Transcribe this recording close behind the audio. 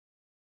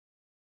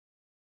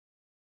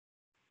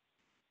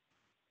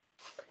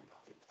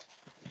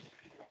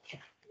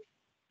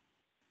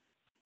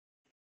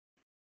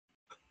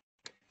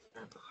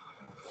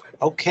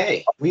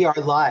Okay, we are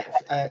live.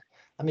 Let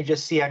me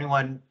just see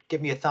anyone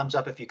give me a thumbs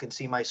up if you can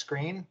see my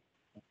screen.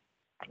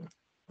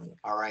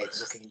 All right,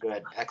 looking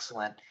good.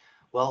 Excellent.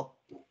 Well,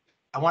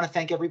 I want to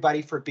thank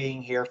everybody for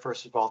being here,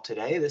 first of all,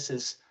 today. This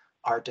is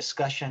our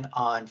discussion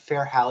on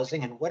fair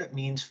housing and what it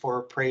means for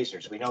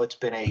appraisers. We know it's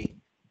been a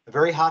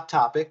very hot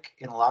topic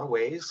in a lot of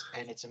ways,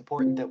 and it's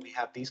important that we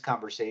have these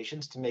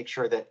conversations to make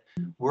sure that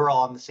we're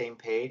all on the same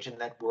page and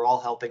that we're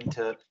all helping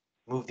to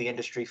move the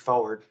industry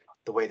forward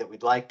the way that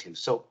we'd like to.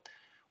 So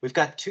we've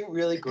got two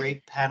really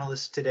great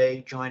panelists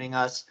today joining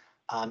us.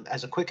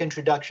 As a quick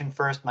introduction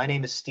first, my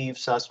name is Steve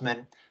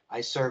Sussman. I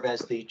serve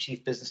as the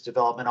Chief Business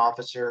Development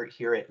Officer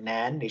here at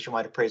NAN,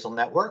 Nationwide Appraisal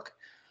Network.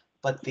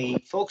 But the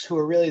folks who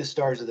are really the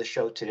stars of the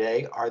show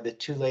today are the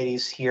two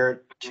ladies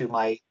here to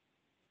my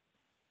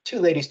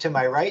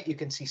right. You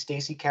can see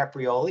Stacy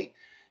Caprioli.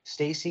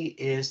 Stacy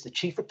is the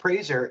Chief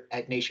Appraiser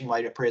at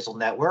Nationwide Appraisal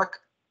Network.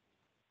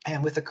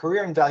 And with a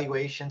career in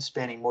valuation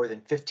spanning more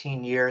than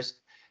 15 years,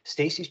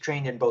 Stacy's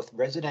trained in both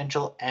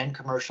residential and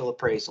commercial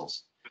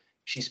appraisals.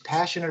 She's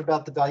passionate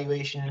about the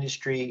valuation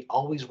industry,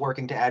 always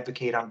working to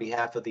advocate on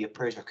behalf of the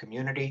appraiser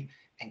community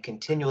and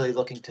continually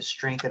looking to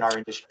strengthen our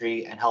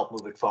industry and help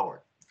move it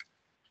forward.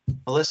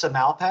 Melissa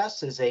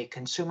Malpass is a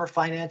consumer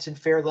finance and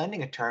fair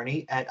lending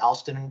attorney at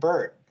Alston and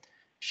B.I.E.D.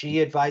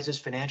 She advises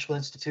financial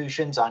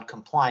institutions on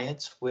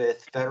compliance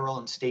with federal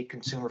and state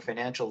consumer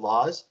financial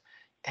laws,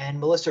 and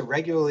Melissa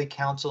regularly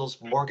counsels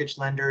mortgage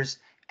lenders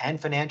and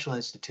financial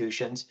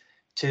institutions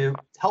to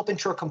help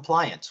ensure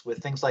compliance with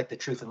things like the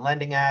Truth in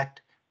Lending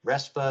Act,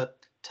 RESPA,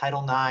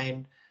 Title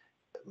IX.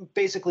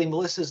 Basically,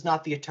 Melissa's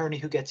not the attorney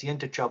who gets you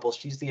into trouble.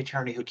 She's the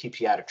attorney who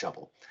keeps you out of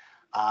trouble.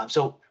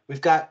 So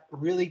we've got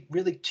really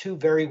two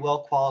very well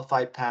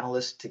qualified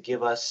panelists to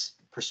give us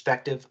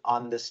perspective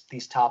on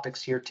these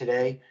topics here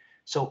today.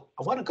 So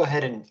I want to go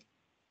ahead and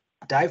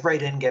dive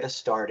right in, get us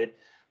started.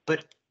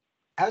 But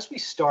as we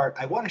start,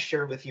 I want to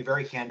share with you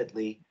very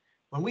candidly,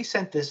 when we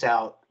sent this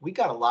out, we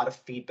got a lot of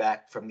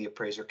feedback from the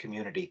appraiser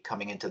community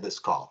coming into this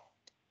call.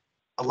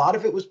 A lot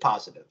of it was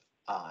positive.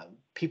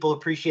 People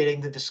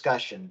appreciating the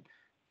discussion,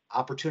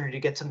 opportunity to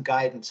get some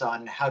guidance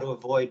on how to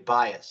avoid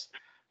bias.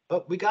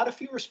 But we got a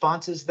few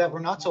responses that were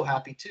not so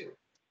happy too.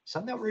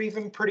 Some that were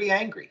even pretty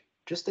angry,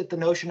 just at the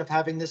notion of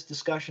having this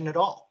discussion at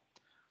all.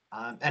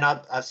 And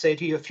I'll say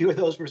to you, a few of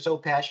those were so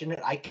passionate,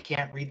 I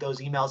can't read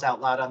those emails out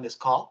loud on this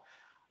call.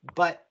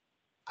 But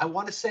I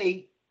want to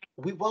say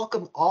we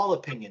welcome all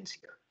opinions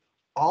here,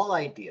 all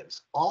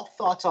ideas, all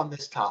thoughts on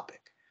this topic.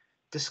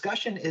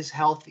 Discussion is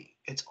healthy.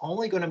 It's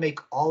only going to make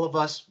all of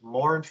us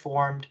more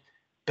informed,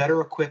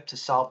 better equipped to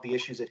solve the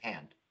issues at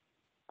hand.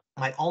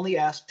 My only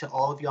ask to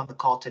all of you on the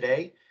call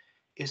today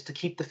is to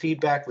keep the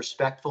feedback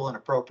respectful and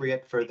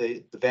appropriate for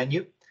the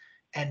venue.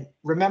 And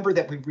remember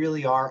that we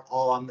really are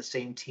all on the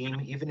same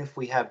team, even if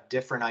we have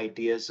different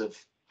ideas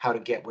of how to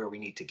get where we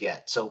need to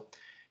get. So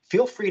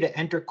feel free to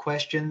enter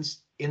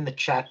questions in the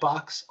chat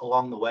box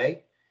along the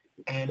way,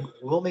 and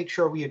we'll make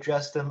sure we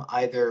address them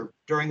either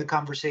during the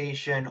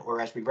conversation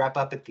or as we wrap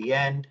up at the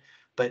end.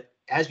 But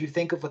as you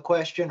think of a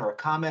question or a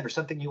comment or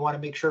something you want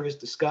to make sure is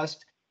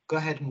discussed, go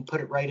ahead and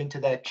put it right into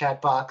that chat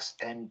box,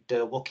 and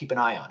we'll keep an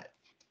eye on it.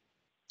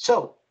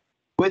 So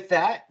with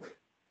that,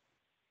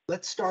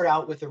 let's start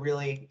out with a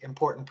really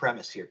important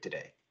premise here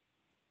today.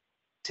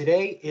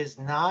 Today is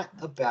not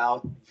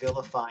about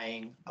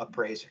vilifying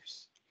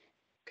appraisers.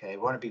 Okay, I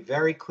want to be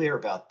very clear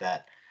about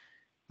that.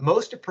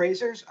 Most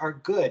appraisers are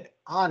good,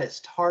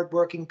 honest,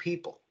 hardworking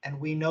people, and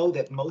we know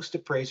that most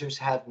appraisers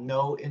have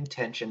no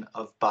intention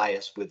of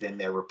bias within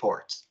their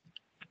reports.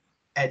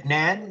 At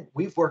NAN,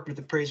 we've worked with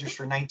appraisers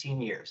for 19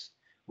 years.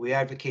 We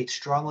advocate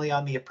strongly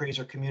on the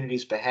appraiser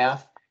community's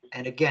behalf,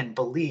 and again,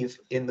 believe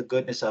in the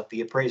goodness of the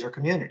appraiser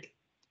community.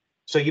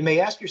 So you may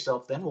ask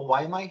yourself then, well,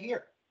 why am I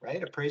here,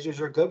 right? Appraisers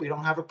are good, we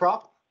don't have a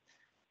problem.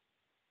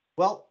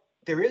 Well,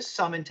 there is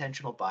some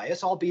intentional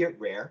bias, albeit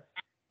rare,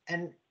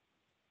 and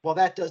while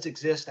that does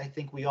exist, I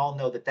think we all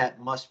know that that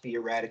must be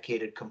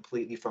eradicated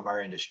completely from our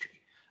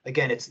industry.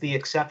 Again, it's the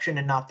exception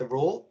and not the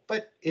rule,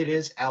 but it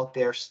is out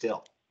there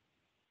still.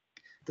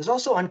 There's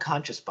also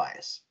unconscious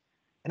bias.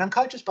 And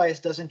unconscious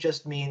bias doesn't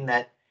just mean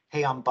that,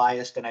 hey, I'm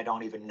biased and I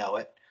don't even know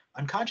it.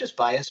 Unconscious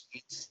bias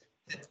means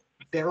that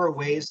there are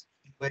ways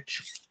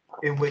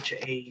in which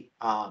an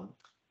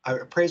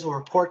appraisal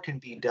report can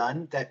be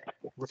done that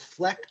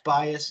reflect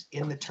bias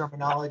in the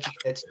terminology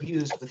that's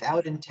used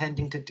without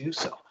intending to do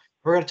so.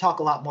 We're going to talk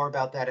a lot more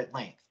about that at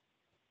length.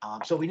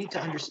 So we need to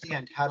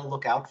understand how to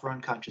look out for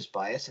unconscious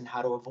bias and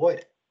how to avoid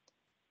it.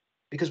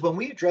 Because when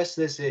we address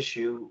this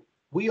issue,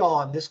 we all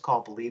on this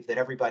call believe that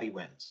everybody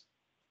wins.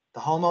 The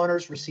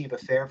homeowners receive a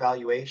fair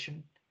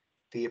valuation.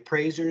 The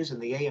appraisers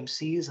and the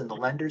AMCs and the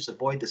lenders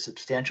avoid the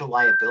substantial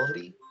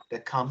liability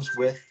that comes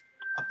with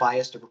a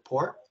biased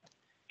report.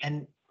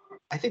 And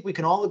I think we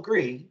can all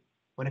agree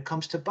when it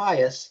comes to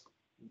bias,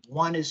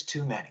 one is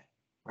too many.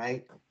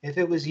 Right? If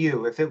it was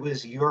you, if it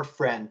was your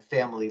friend,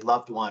 family,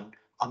 loved one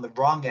on the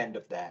wrong end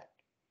of that,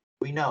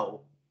 we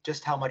know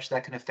just how much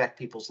that can affect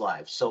people's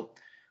lives. So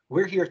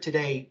we're here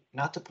today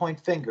not to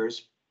point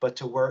fingers, but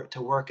to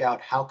work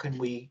out how can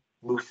we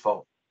move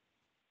forward.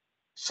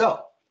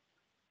 So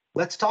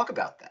let's talk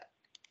about that.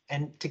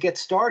 And to get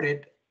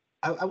started,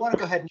 I want to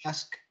go ahead and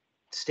ask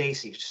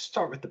Stacy,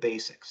 start with the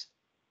basics.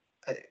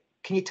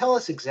 Can you tell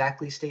us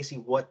exactly, Stacy,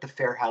 what the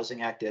Fair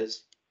Housing Act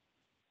is?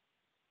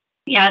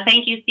 Yeah,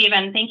 thank you,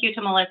 Stephen. Thank you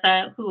to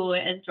Melissa, who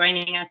is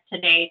joining us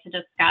today to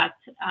discuss.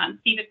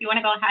 Steve, if you want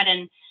to go ahead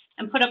and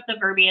put up the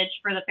verbiage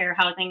for the Fair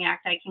Housing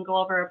Act, I can go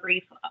over a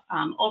brief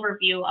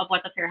overview of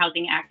what the Fair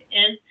Housing Act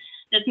is.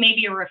 This may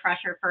be a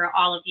refresher for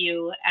all of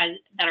you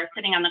that are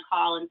sitting on the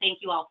call, and thank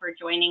you all for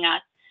joining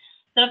us.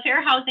 The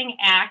Fair Housing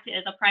Act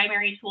is a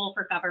primary tool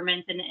for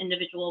government and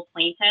individual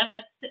plaintiffs.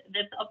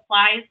 This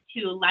applies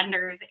to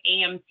lenders,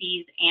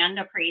 AMCs, and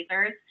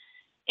appraisers.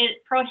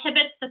 It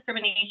prohibits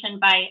discrimination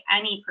by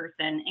any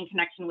person in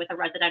connection with a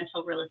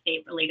residential real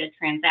estate related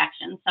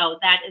transaction. So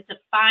that is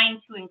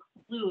defined to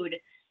include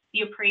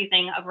the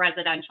appraising of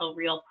residential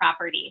real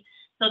property.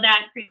 So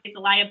that creates a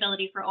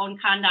liability for own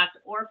conduct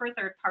or for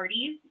third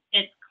parties.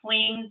 It's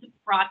claims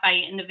brought by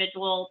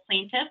individual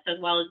plaintiffs as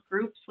well as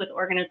groups with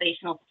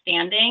organizational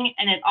standing.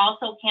 And it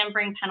also can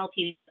bring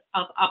penalties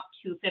of up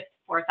to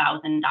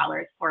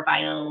 $54,000 for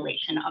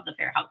violation of the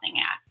Fair Housing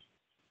Act.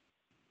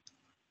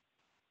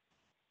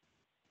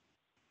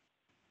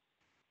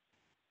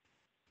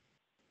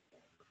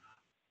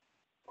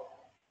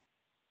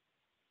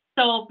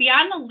 So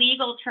beyond the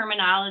legal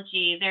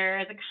terminology, there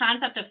is a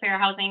concept of Fair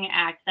Housing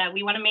Act that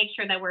we want to make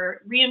sure that we're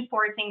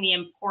reinforcing the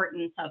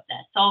importance of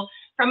this. So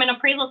from an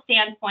appraisal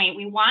standpoint,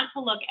 we want to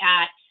look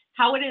at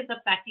how it is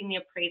affecting the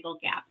appraisal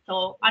gap.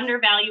 So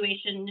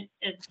undervaluation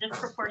is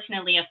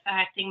disproportionately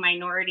affecting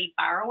minority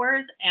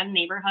borrowers and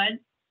neighborhoods.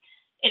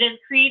 It is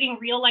creating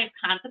real life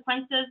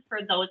consequences for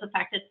those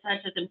affected,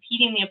 such as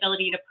impeding the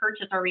ability to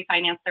purchase or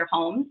refinance their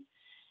homes.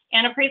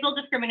 And appraisal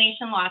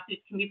discrimination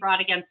lawsuits can be brought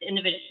against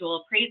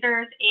individual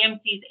appraisers,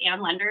 AMCs, and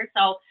lenders.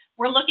 So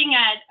we're looking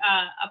at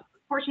a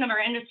portion of our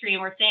industry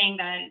and we're saying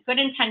that good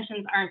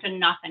intentions aren't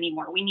enough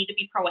anymore. We need to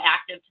be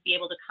proactive to be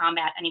able to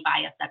combat any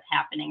bias that's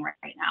happening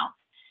right now.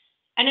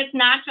 And it's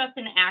not just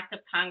an act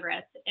of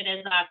Congress. It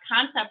is a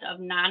concept of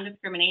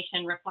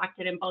non-discrimination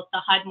reflected in both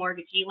the HUD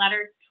Mortgagee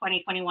Letter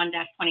 2021-27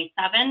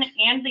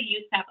 and the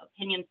USAP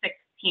Opinion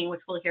 16, which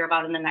we'll hear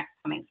about in the next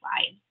coming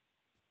slide.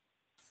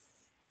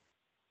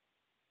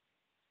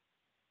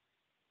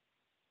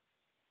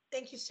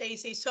 Thank you,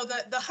 Stacy. So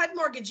the HUD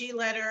Mortgagee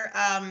Letter,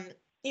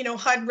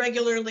 HUD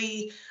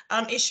regularly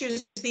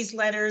issues these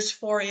letters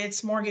for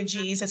its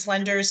mortgagees, its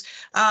lenders,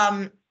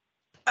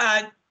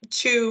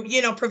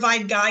 to,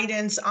 provide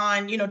guidance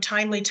on,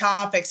 timely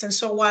topics. And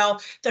so while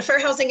the Fair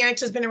Housing Act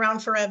has been around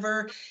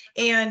forever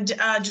and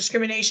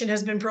discrimination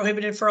has been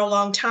prohibited for a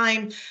long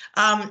time,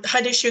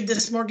 HUD issued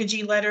this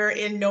mortgagee letter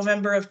in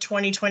November of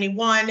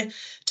 2021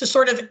 to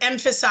sort of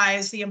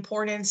emphasize the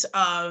importance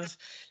of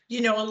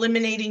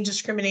eliminating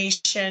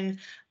discrimination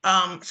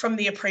from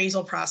the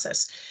appraisal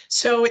process.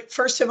 So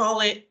first of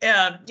all, it,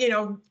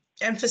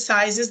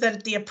 emphasizes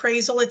that the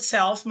appraisal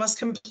itself must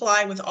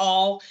comply with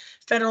all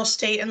federal,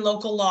 state, and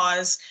local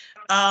laws,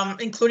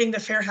 including the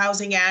Fair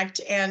Housing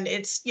Act and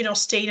its,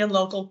 state and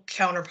local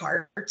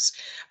counterparts.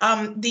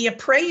 The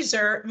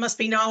appraiser must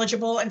be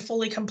knowledgeable and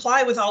fully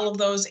comply with all of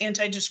those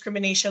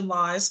anti-discrimination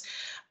laws.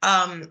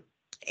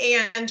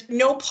 And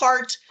no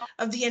part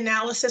of the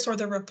analysis or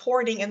the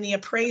reporting and the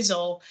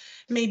appraisal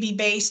may be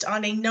based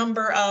on a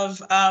number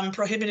of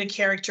prohibited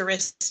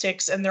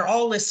characteristics, and they're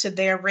all listed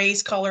there: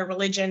 race, color,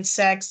 religion,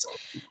 sex,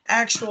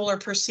 actual or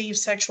perceived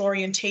sexual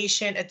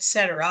orientation,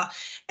 etc.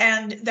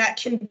 And that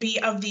can be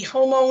of the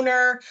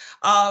homeowner,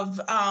 of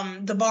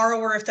the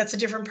borrower, if that's a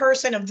different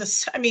person, of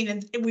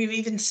the, we've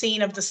even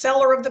seen of the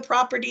seller of the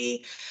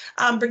property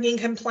bringing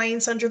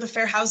complaints under the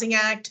Fair Housing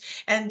Act.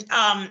 And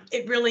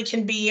it really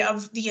can be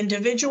of the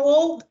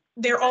individual,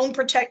 their own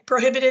protected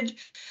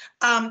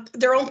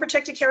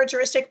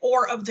characteristic,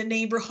 or of the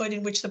neighborhood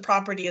in which the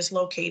property is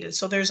located.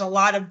 So there's a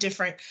lot of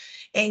different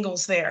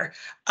angles there.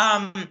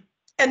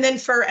 And then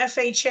for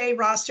FHA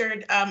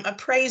rostered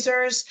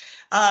appraisers,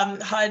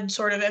 HUD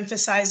sort of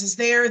emphasizes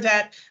there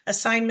that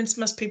assignments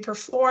must be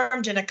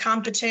performed in a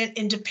competent,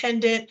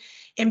 independent,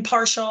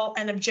 impartial,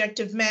 and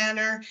objective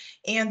manner,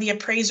 and the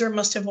appraiser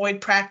must avoid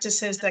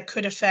practices that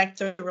could affect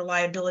the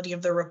reliability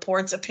of the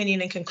report's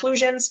opinion and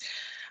conclusions.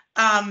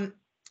 And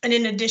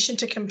in addition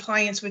to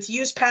compliance with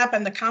USPAP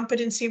and the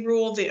competency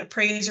rule, the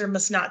appraiser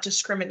must not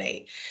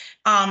discriminate.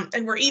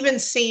 And we're even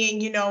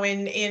seeing,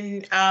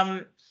 in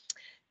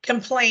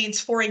complaints,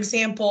 for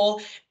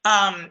example,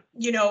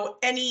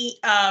 any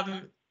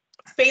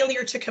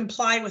failure to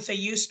comply with a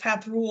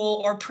USPAP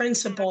rule or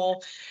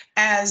principle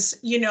as,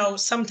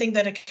 something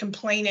that a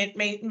complainant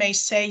may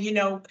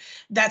say,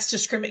 that's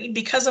discriminating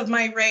because of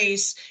my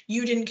race,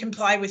 you didn't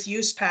comply with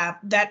USPAP.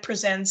 That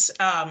presents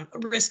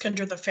risk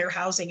under the Fair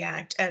Housing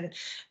Act, and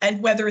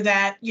whether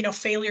that,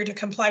 failure to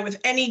comply with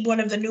any one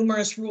of the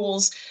numerous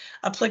rules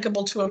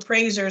applicable to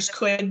appraisers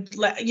could,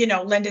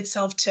 lend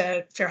itself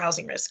to fair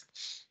housing risk.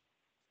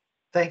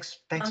 Thanks,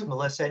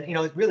 Melissa. And,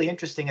 it's really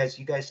interesting as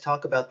you guys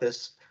talk about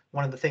this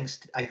one of the things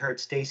I heard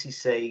Stacy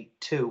say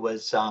too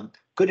was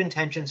good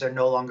intentions are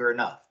no longer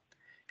enough.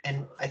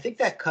 And I think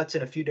that cuts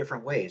in a few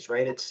different ways,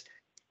 right? It's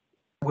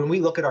when we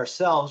look at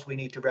ourselves, we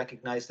need to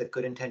recognize that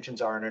good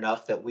intentions aren't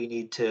enough, that we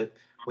need to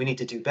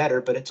do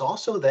better, but it's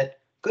also that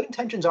good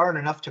intentions aren't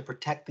enough to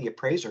protect the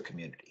appraiser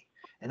community.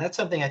 And that's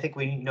something I think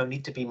we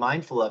need to be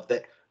mindful of,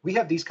 that we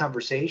have these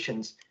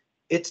conversations.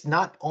 It's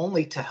not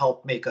only to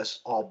help make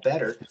us all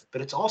better,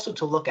 but it's also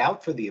to look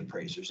out for the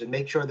appraisers and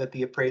make sure that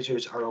the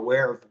appraisers are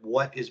aware of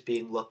what is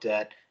being looked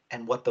at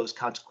and what those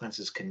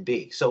consequences can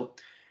be. So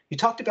you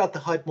talked about the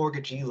HUD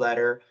mortgagee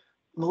letter.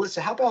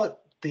 Melissa, how about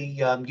the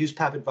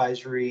USPAP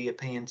advisory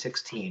opinion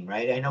 16,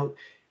 right? I know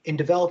in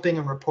developing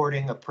and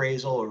reporting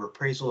appraisal or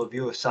appraisal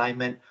review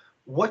assignment,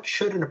 what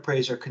should an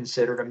appraiser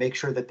consider to make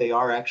sure that they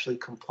are actually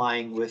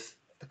complying with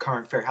the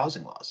current fair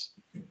housing laws?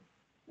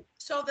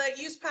 So the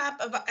USPAP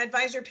of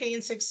Advisor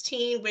Opinion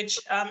 16, which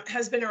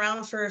has been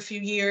around for a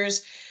few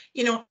years,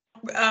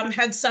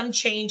 had some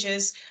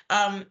changes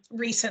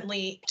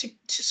recently to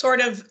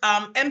sort of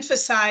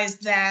emphasize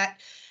that,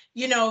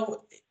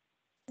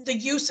 the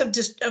use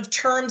of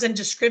terms and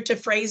descriptive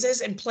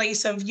phrases in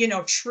place of,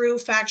 true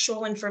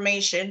factual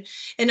information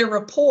in a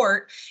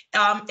report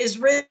is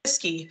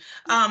risky.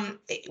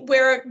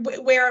 Where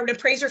an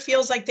appraiser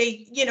feels like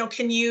they,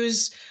 can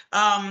use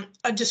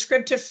a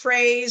descriptive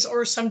phrase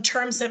or some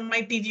terms that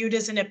might be viewed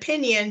as an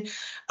opinion,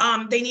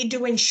 they need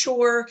to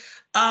ensure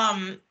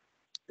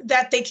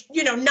that they,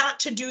 not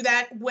to do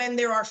that when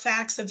there are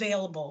facts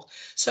available.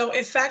 So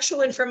if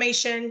factual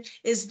information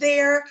is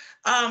there,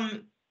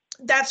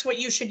 that's what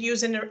you should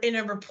use in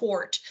a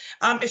report.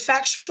 If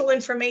factual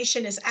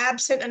information is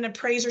absent, an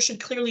appraiser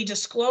should clearly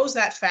disclose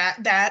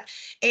that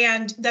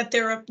and that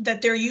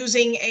they're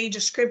using a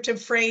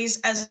descriptive phrase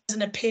as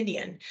an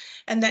opinion,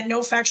 and that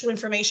no factual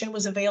information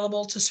was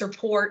available to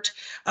support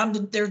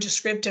their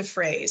descriptive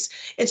phrase.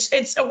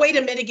 It's a way to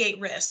mitigate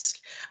risk.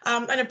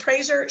 An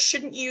appraiser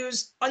shouldn't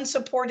use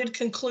unsupported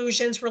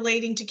conclusions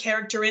relating to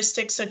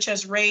characteristics such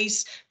as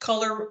race,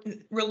 color,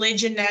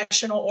 religion,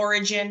 national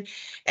origin,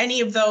 any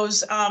of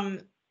those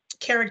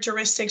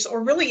characteristics,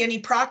 or really any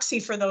proxy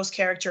for those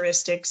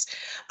characteristics,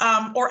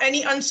 or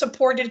any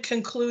unsupported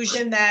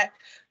conclusion that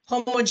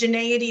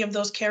homogeneity of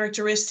those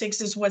characteristics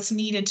is what's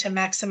needed to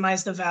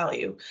maximize the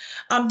value.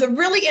 The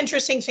really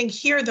interesting thing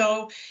here,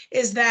 though,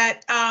 is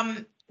that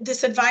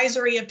this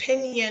advisory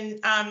opinion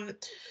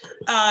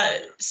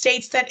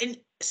states that in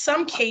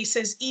some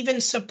cases, even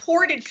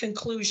supported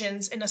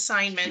conclusions in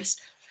assignments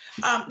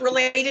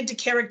related to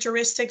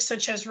characteristics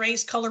such as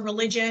race, color,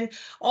 religion,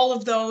 all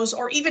of those,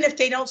 or even if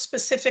they don't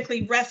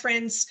specifically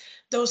reference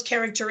those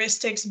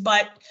characteristics,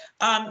 but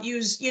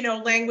use,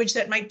 language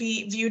that might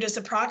be viewed as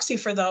a proxy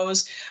for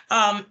those,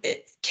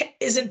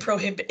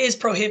 is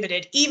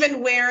prohibited,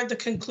 even where the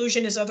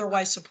conclusion is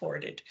otherwise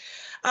supported.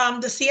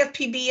 The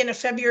CFPB in a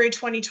February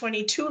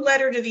 2022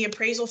 letter to the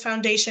Appraisal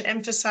Foundation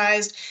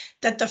emphasized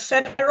that the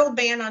federal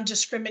ban on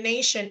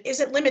discrimination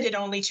isn't limited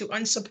only to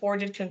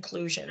unsupported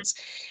conclusions.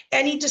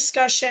 Any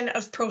discussion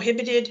of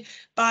prohibited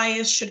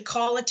bias should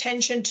call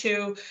attention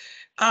to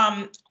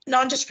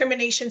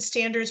non-discrimination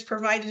standards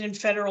provided in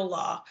federal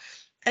law.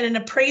 And an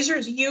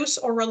appraiser's use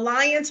or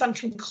reliance on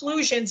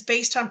conclusions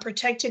based on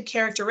protected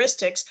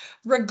characteristics,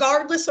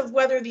 regardless of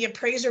whether the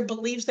appraiser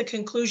believes the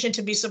conclusion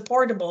to be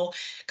supportable,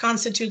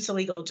 constitutes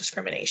illegal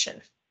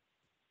discrimination.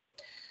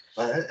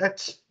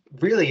 That's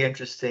really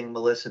interesting,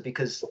 Melissa,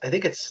 because I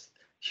think it's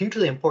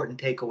hugely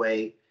important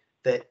takeaway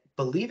that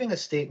believing a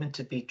statement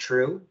to be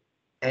true,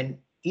 and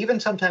even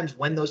sometimes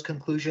when those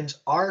conclusions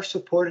are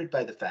supported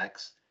by the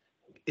facts,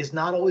 is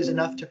not always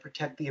enough to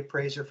protect the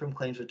appraiser from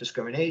claims of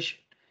discrimination.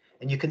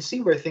 And you can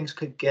see where things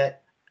could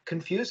get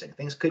confusing.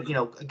 Things could,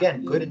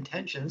 again, good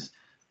intentions,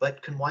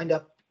 but can wind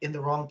up in the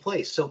wrong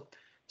place. So,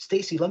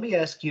 Stacy, let me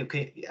ask you,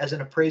 as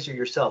an appraiser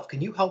yourself,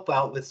 can you help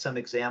out with some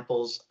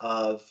examples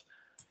of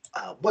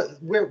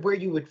where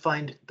you would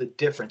find the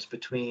difference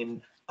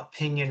between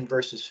opinion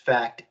versus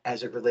fact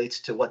as it relates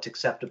to what's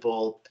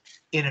acceptable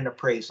in an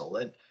appraisal?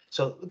 And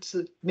so let's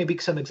maybe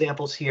some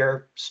examples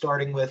here,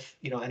 starting with,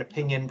 an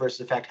opinion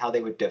versus fact, how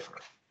they would differ.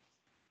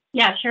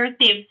 Yeah, sure,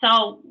 Steve.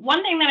 So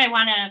one thing that I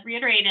want to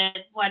reiterate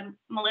is what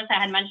Melissa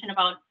had mentioned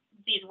about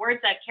these words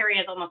that carry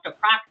as almost a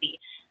proxy.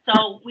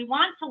 So we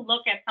want to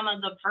look at some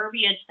of the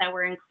verbiage that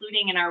we're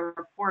including in our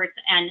reports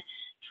and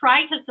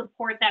try to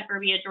support that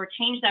verbiage or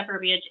change that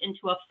verbiage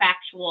into a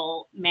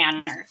factual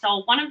manner.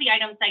 So one of the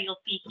items that you'll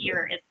see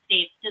here, it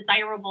states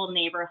desirable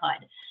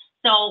neighborhood.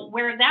 So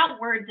where that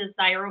word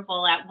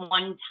desirable at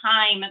one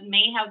time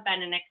may have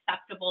been an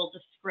acceptable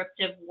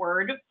descriptive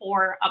word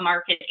for a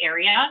market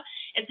area,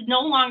 it's no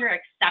longer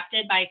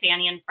accepted by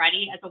Fannie and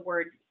Freddie as a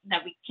word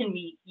that can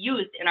be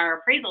used in our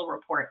appraisal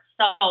reports.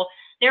 So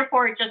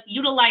therefore, just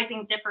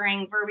utilizing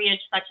differing verbiage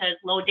such as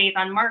low days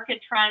on market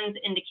trends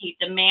indicate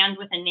demand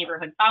within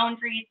neighborhood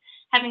boundaries,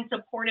 having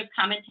supportive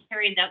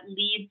commentary that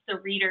leads the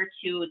reader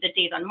to the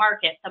days on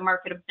market, the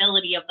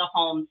marketability of the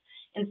homes,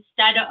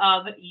 instead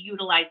of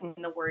utilizing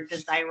the word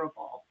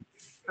desirable,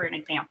 for an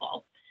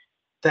example.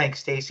 Thanks,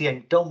 Stacy.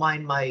 And don't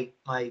mind my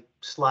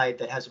slide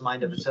that has a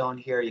mind of its own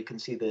here. You can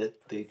see the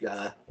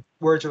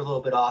words are a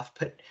little bit off,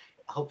 but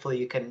hopefully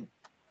you can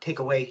take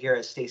away here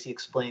as Stacy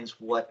explains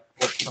what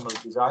some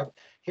of these are.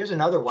 Here's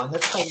another one.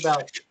 Let's talk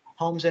about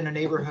homes in a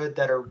neighborhood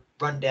that are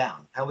run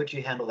down. How would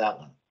you handle that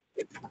one?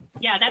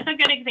 Yeah, that's a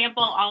good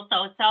example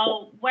also.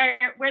 So where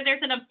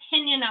there's an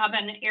opinion of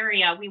an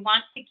area, we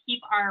want to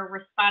keep our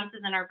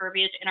responses and our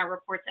verbiage in our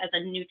reports as a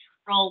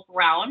neutral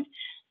ground.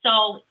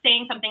 So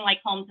saying something like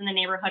homes in the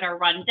neighborhood are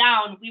run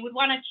down, we would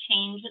want to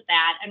change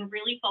that and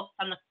really focus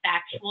on the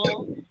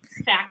factual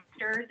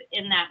factors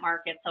in that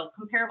market. So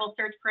comparable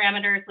search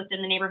parameters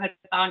within the neighborhood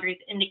boundaries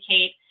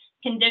indicate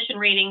condition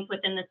ratings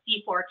within the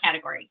C4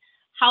 category.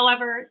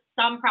 However,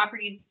 some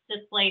properties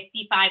display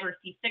C5 or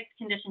C6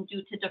 condition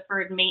due to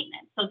deferred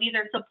maintenance. So these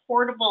are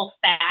supportable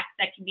facts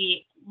that can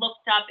be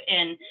looked up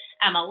in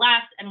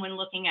MLS and when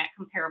looking at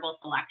comparable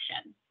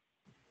selection.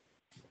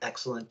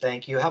 Excellent,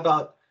 thank you. How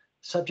about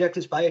subject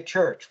is by a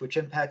church, which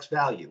impacts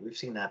value? We've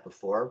seen that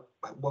before.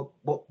 What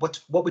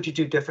would you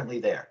do differently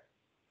there?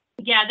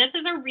 Yeah, this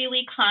is a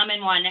really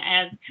common one,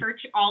 as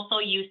church also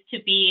used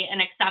to be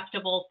an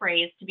acceptable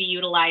phrase to be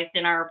utilized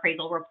in our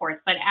appraisal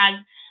reports. But as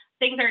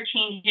things are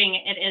changing,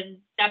 it is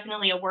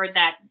definitely a word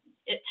that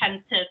it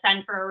tends to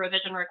send for a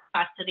revision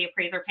request to the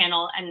appraiser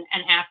panel and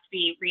ask to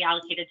be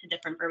reallocated to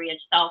different verbiage.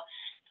 So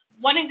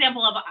one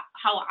example of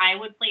how I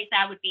would place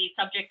that would be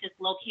subject is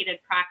located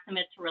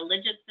proximate to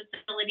religious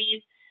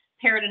facilities.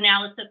 Paired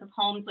analysis of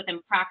homes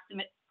within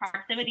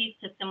proximities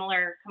to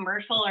similar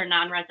commercial or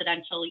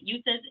non-residential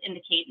uses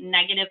indicate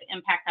negative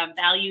impact on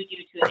value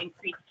due to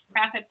increased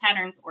traffic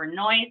patterns or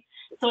noise.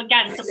 So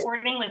again,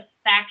 supporting with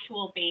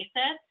factual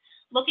basis,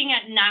 looking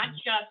at not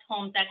just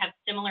homes that have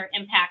similar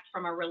impact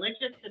from a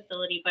religious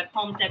facility, but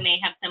homes that may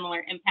have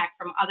similar impact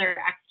from other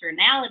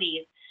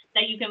externalities,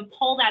 that you can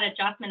pull that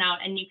adjustment out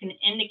and you can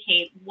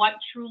indicate what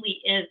truly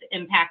is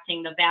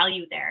impacting the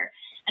value there,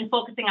 and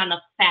focusing on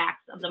the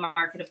facts of the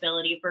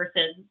marketability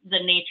versus the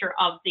nature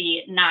of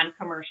the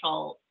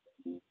non-commercial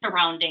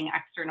surrounding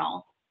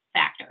external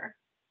factor.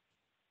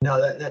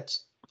 No,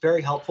 that's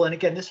very helpful. And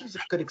again, this is a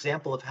good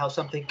example of how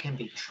something can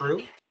be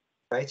true,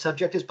 right?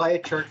 Subject is by a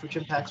church, which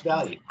impacts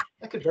value.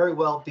 That could very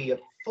well be a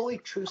fully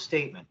true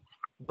statement,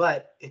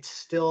 but it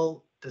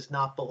still does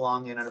not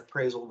belong in an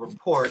appraisal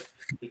report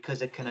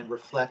because it can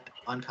reflect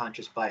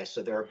unconscious bias.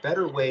 So there are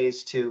better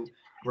ways to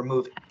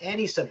remove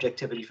any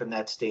subjectivity from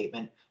that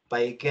statement by,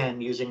 again,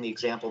 using the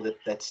example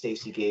that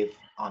Stacy gave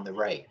on the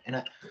right.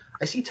 And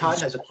I see Todd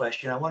has a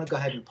question. I want to go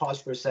ahead and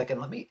pause for a second.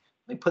 Let me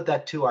put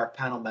that to our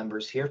panel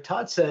members here.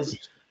 Todd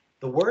says,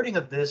 the wording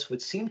of this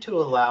would seem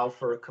to allow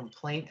for a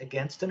complaint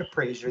against an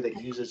appraiser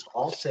that uses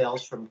all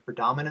sales from a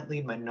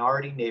predominantly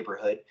minority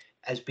neighborhood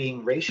as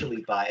being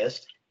racially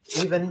biased.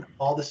 Even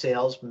all the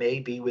sales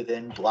may be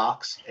within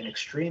blocks and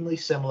extremely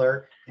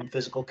similar in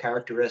physical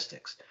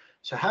characteristics.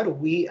 So how do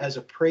we as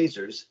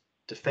appraisers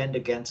defend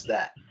against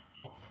that?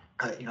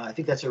 I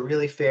think that's a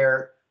really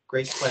fair,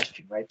 great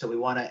question, right? So we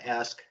want to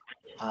ask,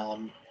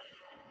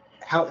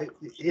 how,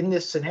 in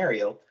this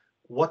scenario,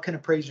 what can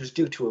appraisers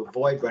do to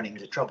avoid running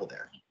into trouble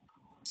there?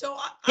 So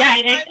go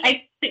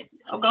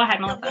ahead,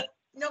 Melissa.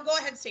 No, go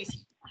ahead, Stacy.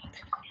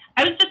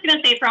 I was just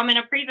going to say, from an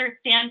appraiser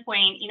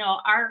standpoint,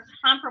 our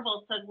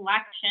comparable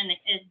selection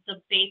is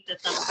the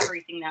basis of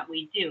everything that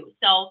we do.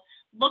 So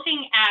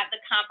looking at the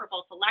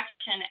comparable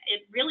selection,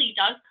 it really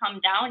does come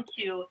down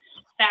to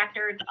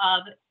factors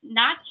of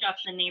not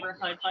just the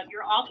neighborhood, but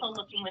you're also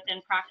looking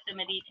within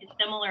proximity to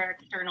similar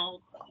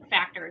external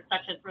factors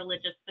such as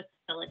religious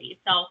facilities.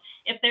 So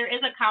if there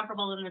is a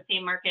comparable in the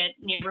same market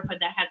neighborhood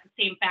that has the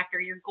same factor,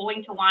 you're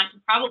going to want to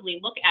probably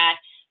look at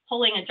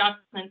pulling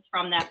adjustments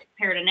from that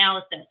paired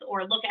analysis,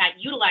 or look at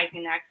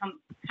utilizing that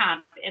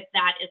comp if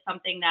that is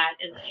something that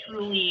is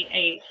truly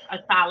a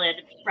solid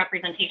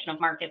representation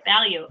of market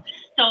value.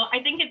 So I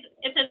think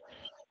it's a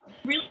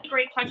really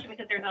great question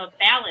because there's a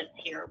balance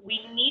here.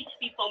 We need to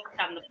be focused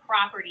on the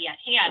property at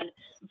hand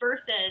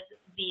versus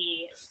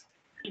the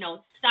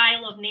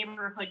style of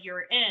neighborhood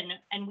you're in,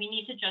 and we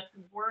need to just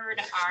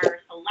word our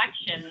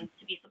selections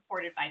to be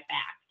supported by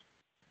facts.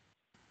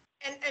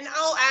 And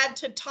I'll add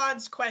to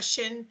Todd's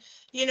question,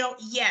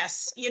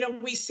 yes,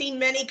 we see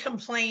many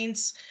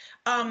complaints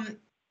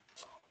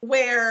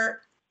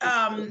where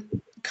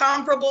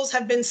comparables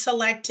have been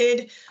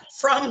selected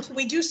from,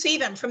 we do see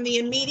them from the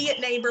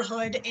immediate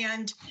neighborhood,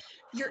 and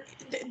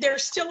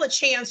there's still a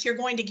chance you're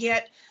going to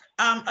get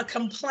a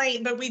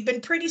complaint, but we've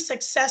been pretty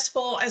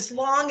successful as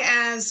long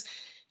as,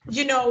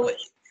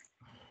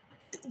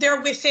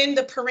 they're within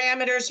the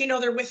parameters,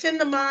 they're within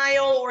the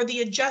mile, or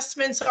the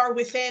adjustments are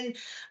within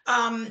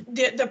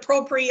the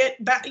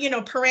appropriate,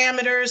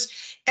 parameters.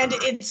 And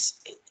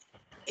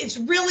it's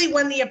really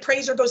when the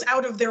appraiser goes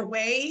out of their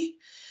way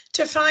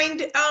to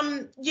find,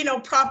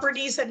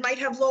 properties that might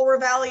have lower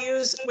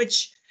values,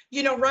 which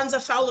runs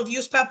afoul of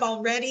USPAP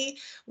already,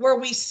 where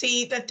we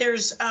see that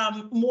there's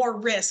more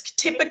risk.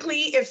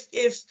 Typically, if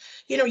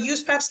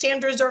USPAP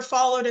standards are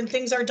followed and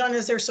things are done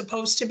as they're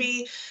supposed to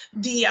be,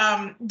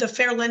 the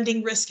fair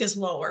lending risk is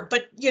lower.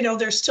 But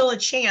there's still a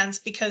chance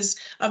because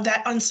of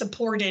that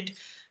unsupported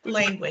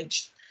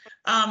language.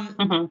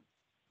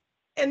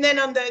 And then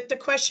on the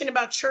question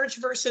about church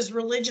versus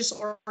religious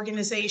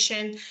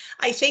organization,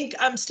 I think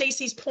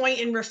Stacy's point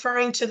in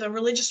referring to the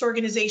religious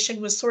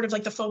organization was sort of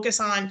like the focus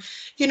on,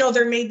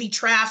 there may be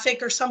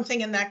traffic or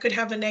something, and that could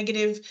have a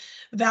negative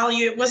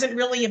value. It wasn't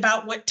really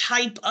about what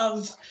type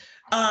of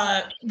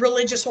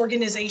religious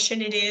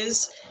organization it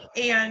is.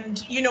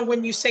 And,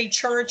 when you say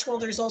church, well,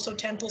 there's also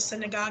temple,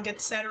 synagogue,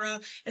 etc.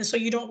 And so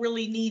you don't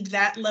really need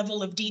that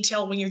level of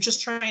detail when you're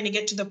just trying to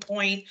get to the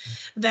point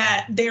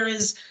that there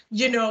is,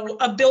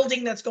 a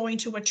building that's going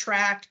to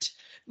attract,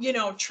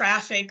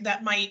 traffic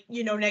that might,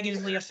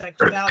 negatively affect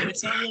the value.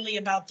 It's not really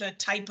about the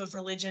type of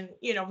religion,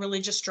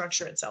 religious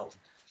structure itself.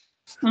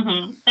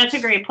 That's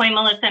a great point,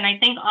 Melissa. And I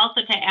think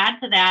also to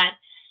add to that,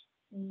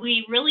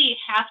 we really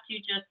have to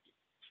just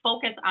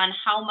focus on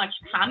how much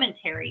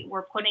commentary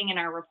we're putting in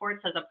our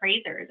reports as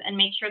appraisers and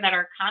make sure that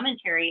our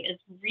commentary is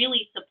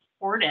really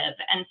supportive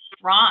and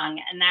strong,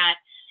 and that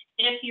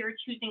if you're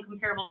choosing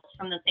comparables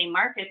from the same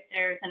market,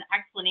 there's an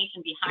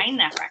explanation behind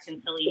that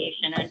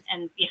reconciliation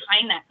and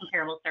behind that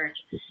comparable search,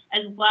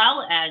 as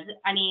well as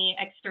any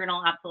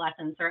external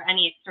obsolescence or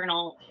any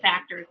external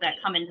factors that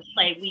come into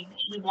play.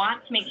 We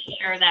want to make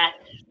sure that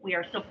we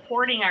are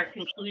supporting our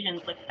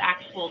conclusions with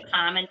factual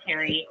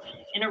commentary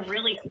in a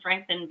really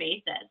strengthened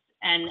basis.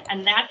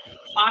 And that's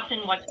often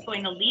what's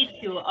going to lead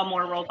to a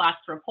more robust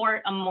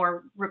report, a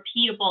more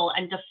repeatable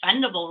and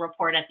defendable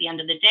report at the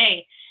end of the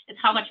day. Is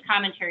how much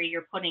commentary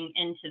you're putting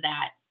into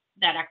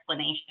that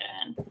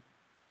explanation.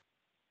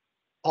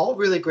 All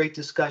really great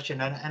discussion,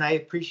 and I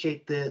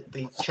appreciate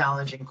the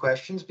challenging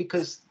questions,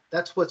 because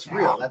that's what's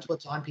real, that's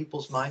what's on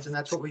people's minds, and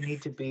that's what we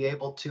need to be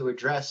able to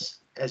address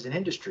as an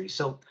industry.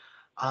 So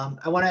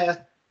I want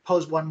to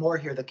pose one more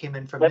here that came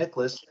in from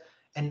Nicholas.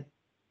 And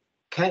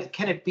can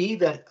it be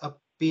that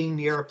being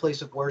near a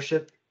place of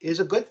worship is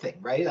a good thing,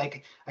 right?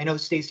 Like, I know,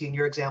 Stacy, in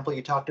your example,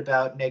 you talked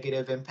about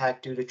negative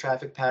impact due to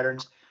traffic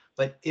patterns,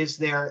 but is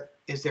there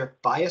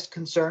bias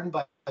concern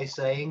by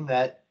saying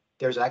that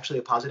there's actually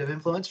a positive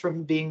influence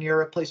from being near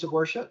a place of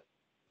worship?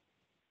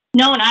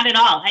 No, not at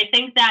all. I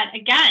think that,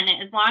 again,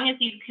 as long as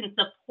you can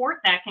support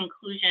that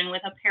conclusion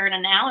with a paired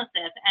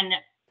analysis and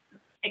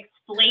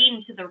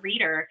explain to the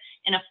reader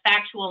in a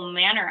factual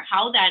manner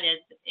how that is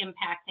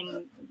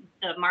impacting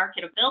the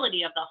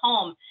marketability of the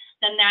home,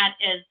 then that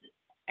is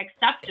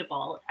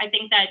acceptable. I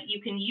think that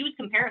you can use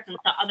comparisons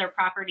to other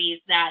properties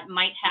that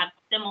might have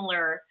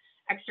similar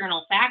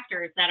external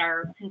factors that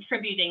are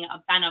contributing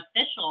a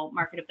beneficial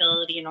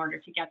marketability in order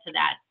to get to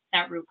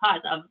that root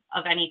cause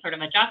of any sort of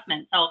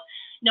adjustment. So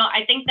no,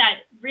 I think that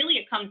really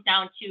it comes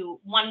down to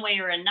one way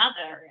or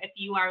another. If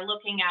you are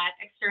looking at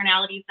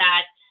externalities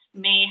that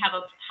may have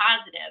a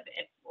positive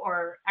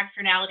or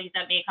externalities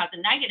that may cause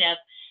a negative,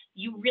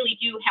 you really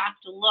do have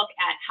to look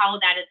at how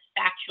that is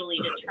factually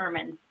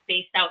determined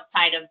based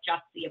outside of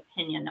just the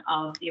opinion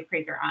of the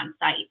appraiser on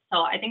site.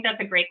 So I think that's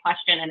a great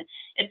question, and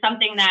it's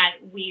something that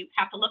we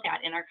have to look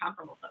at in our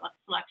comparable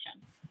selection.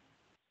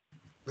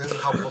 Really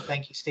helpful.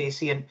 Thank you,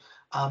 Stacy. And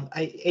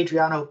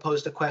Adriano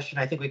posed a question.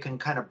 I think we can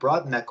kind of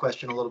broaden that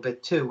question a little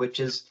bit too, which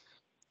is,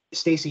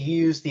 Stacy,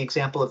 you used the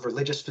example of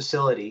religious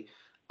facility.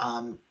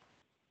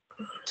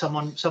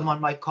 Someone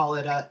might call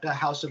it a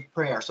house of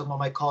prayer. Someone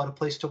might call it a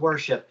place to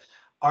worship.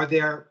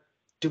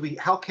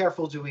 How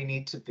careful do we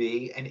need to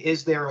be? And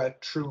is there a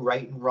true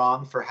right and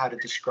wrong for how to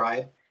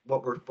describe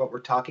what we're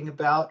talking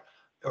about?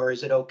 Or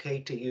is it okay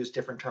to use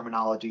different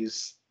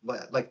terminologies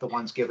like the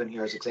ones given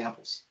here as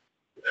examples?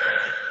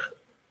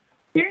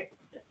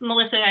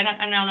 Melissa, I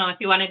don't know if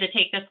you wanted to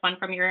take this one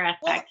from your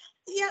aspect. Well,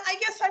 yeah, I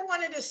guess I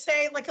wanted to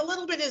say, like, a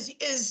little bit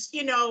is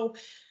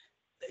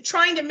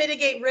trying to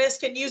mitigate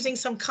risk and using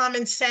some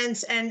common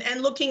sense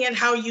and looking at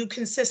how you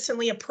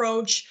consistently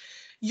approach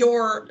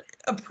your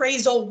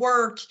appraisal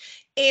work.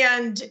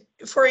 And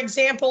for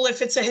example,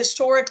 if it's a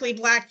historically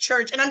Black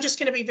church, and I'm just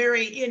going to be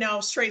very,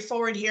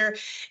 straightforward here.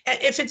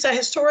 If it's a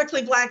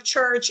historically Black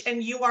church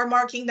and you are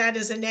marking that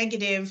as a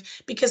negative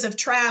because of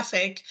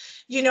traffic,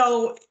 you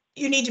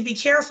need to be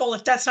careful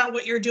if that's not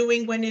what you're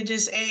doing when it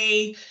is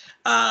a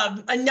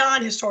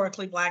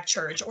non-historically Black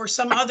church or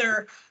some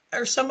other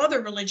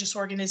religious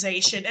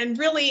organization. And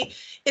really,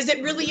 is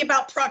it really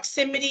about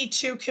proximity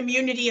to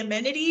community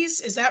amenities?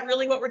 Is that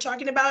really what we're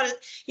talking about?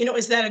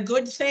 Is that a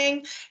good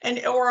thing?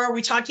 Or are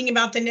we talking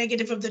about the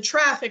negative of the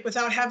traffic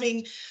without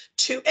having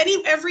to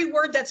every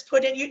word that's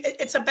put in?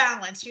 It's a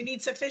balance. You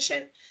need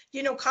sufficient,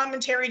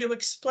 commentary to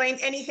explain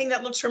anything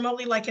that looks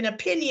remotely like an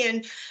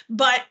opinion,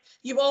 but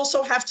you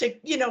also have to,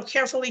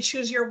 carefully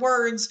choose your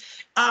words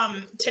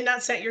to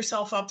not set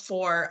yourself up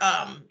for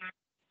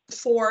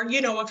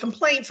a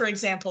complaint, for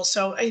example.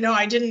 So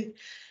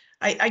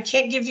I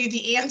can't give you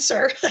the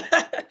answer,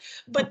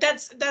 but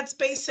that's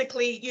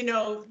basically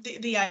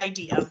the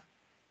idea.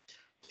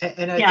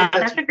 And I Yeah, think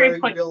that's that's a very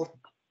great point. real.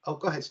 Oh,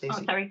 go ahead, Oh,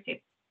 Stacy. sorry, Steve.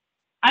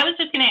 I was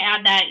just going to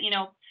add that,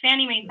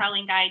 Fannie Mae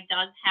Selling Guide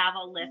does have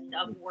a list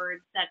of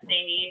words that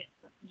they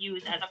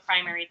use as a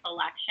primary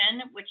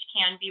selection, which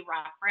can be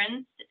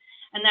referenced.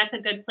 And that's a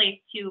good place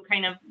to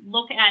kind of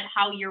look at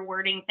how you're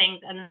wording things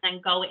and then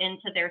go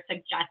into their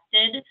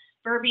suggested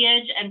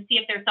verbiage and see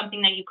if there's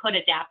something that you could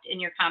adapt in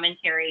your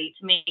commentary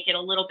to make it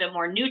a little bit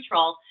more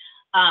neutral.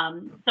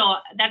 So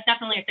that's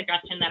definitely a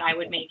suggestion that I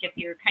would make if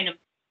you're kind of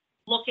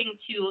looking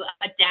to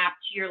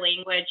adapt your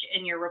language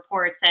in your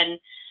reports and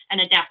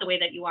adapt the way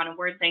that you want to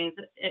word things.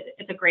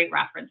 It's a great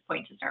reference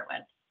point to start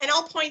with. And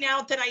I'll point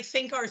out that I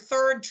think our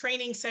third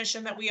training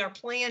session that we are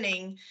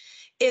planning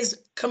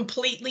is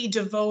completely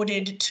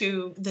devoted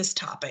to this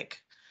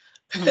topic.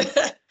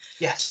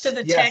 Yes. To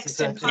the Yes, text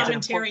and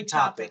commentary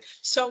topic.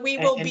 So we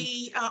will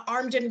be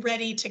armed and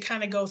ready to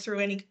kind of go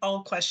through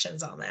all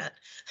questions on that.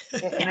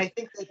 And I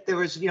think that there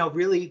was,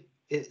 really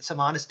some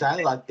honest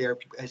dialogue there.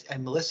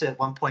 And Melissa, at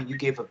one point, you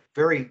gave a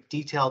very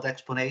detailed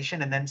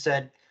explanation and then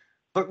said,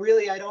 but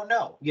really, I don't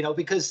know,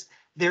 because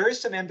there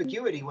is some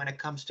ambiguity when it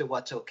comes to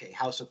what's okay,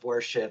 house of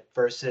worship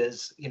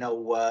versus,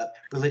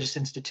 religious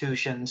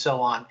institution and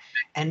so on.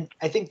 And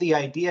I think the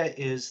idea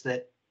is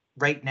that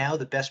right now,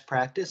 the best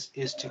practice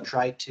is to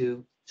try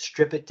to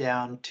strip it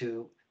down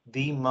to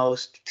the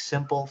most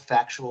simple,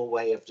 factual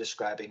way of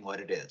describing what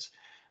it is.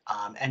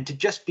 And to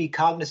just be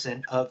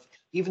cognizant of,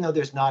 even though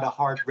there's not a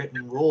hard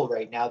written rule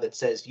right now that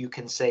says you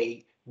can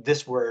say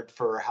this word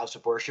for a house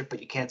of worship, but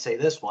you can't say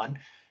this one,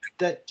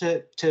 that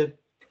to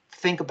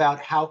think about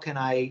how can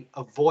I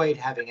avoid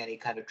having any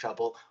kind of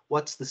trouble?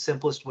 What's the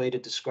simplest way to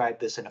describe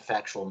this in a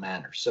factual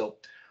manner? So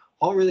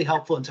all really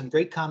helpful and some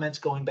great comments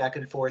going back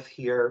and forth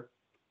here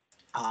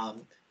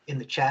in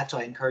the chat. So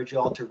I encourage you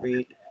all to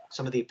read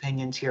some of the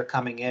opinions here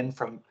coming in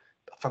from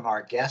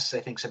our guests.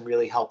 I think some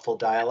really helpful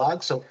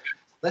dialogue. So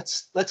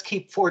let's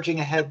keep forging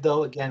ahead,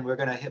 though. Again, we're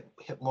going to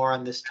hit more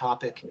on this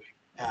topic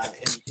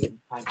in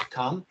time to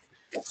come.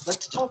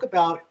 Let's talk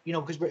about,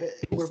 because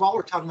we're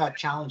talking about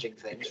challenging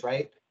things,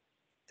 right?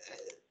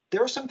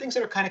 There are some things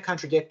that are kind of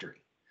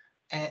contradictory.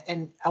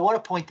 And I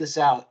want to point this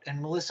out.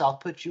 And Melissa, I'll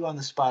put you on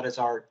the spot as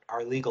our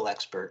legal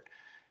expert.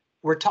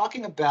 We're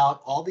talking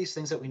about all these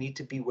things that we need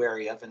to be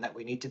wary of and that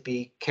we need to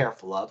be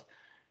careful of.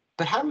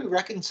 But how do we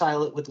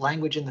reconcile it with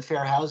language in the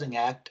Fair Housing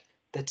Act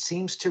that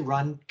seems to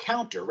run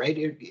counter,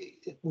 right?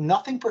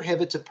 Nothing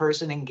prohibits a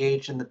person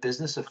engaged in the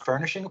business of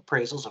furnishing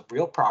appraisals of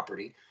real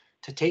property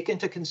to take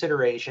into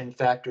consideration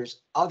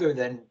factors other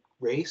than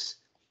race,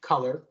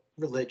 color,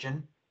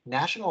 religion,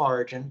 national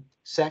origin,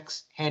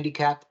 sex,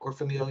 handicap, or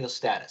familial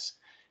status.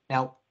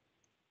 Now,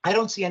 I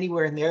don't see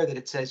anywhere in there that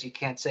it says you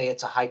can't say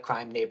it's a high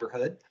crime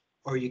neighborhood,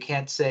 or you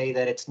can't say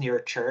that it's near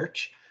a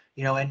church.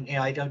 And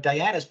I know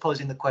Diana's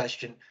posing the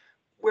question,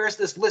 where's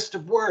this list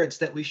of words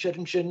that we should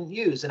and shouldn't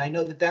use? And I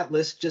know that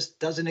list just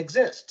doesn't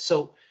exist.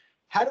 So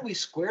how do we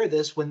square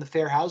this when the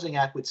Fair Housing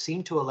Act would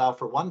seem to allow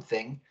for one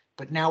thing,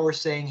 but now we're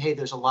saying, hey,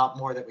 there's a lot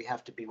more that we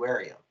have to be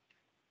wary of?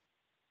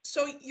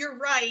 So you're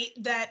right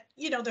that,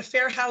 the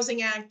Fair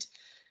Housing Act,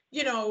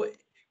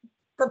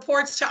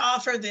 purports to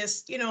offer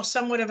this,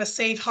 somewhat of a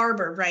safe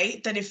harbor,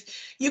 right? That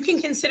if you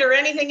can consider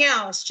anything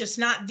else, just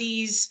not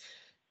these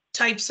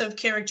types of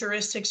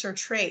characteristics or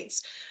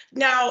traits.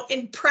 Now,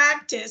 in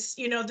practice,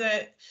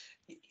 the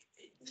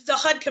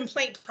HUD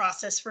complaint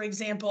process, for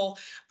example,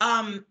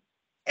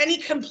 any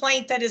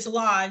complaint that is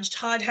lodged,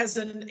 HUD has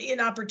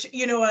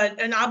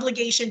an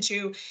obligation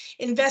to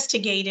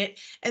investigate it.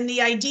 And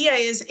the idea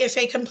is, if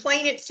a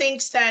complainant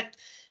thinks that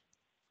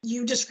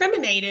you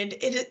discriminated,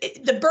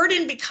 the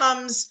burden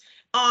becomes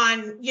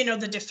on,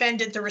 the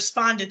defendant, the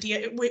respondent,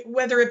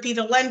 whether it be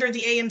the lender,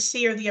 the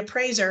AMC, or the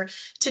appraiser,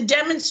 to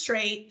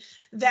demonstrate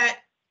that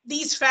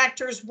these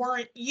factors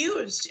weren't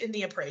used in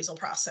the appraisal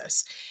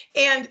process.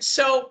 And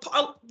so,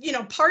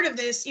 part of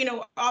this,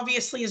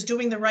 obviously is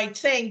doing the right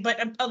thing,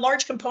 but a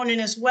large component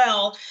as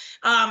well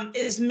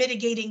is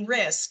mitigating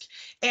risk.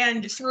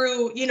 And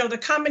through, the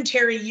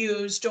commentary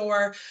used,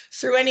 or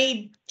through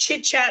any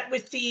chit chat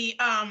with the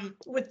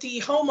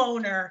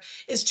homeowner,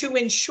 is to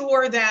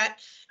ensure that,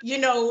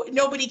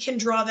 nobody can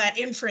draw that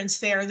inference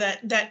there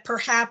that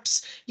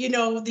perhaps,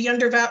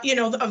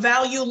 a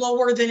value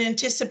lower than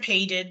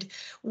anticipated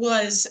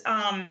was,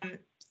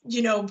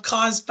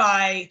 caused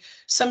by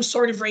some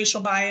sort of racial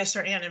bias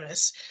or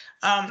animus.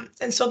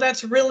 And so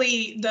that's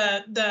really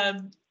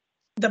the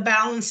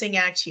balancing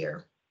act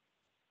here.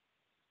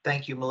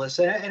 Thank you,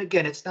 Melissa. And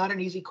again, it's not an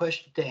easy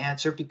question to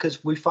answer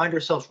because we find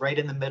ourselves right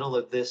in the middle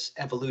of this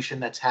evolution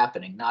that's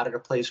happening, not at a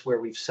place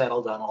where we've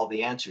settled on all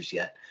the answers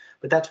yet.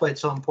 But that's why it's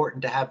so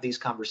important to have these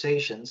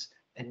conversations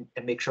and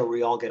make sure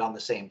we all get on the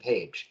same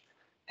page.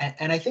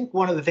 And I think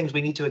one of the things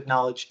we need to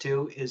acknowledge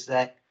too is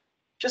that,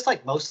 just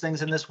like most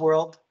things in this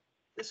world,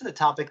 this is a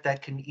topic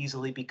that can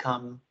easily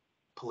become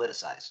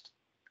politicized.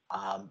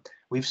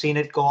 We've seen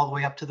it go all the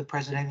way up to the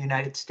President of the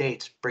United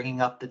States, bringing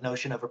up the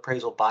notion of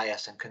appraisal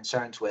bias and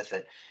concerns with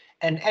it.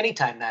 And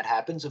anytime that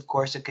happens, of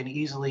course, it can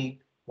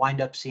easily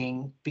wind up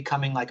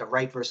becoming like a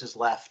right versus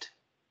left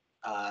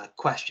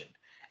question.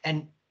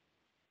 And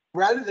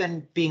Rather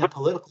than being a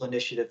political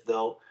initiative,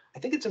 though, I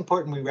think it's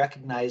important we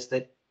recognize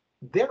that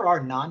there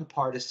are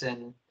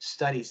nonpartisan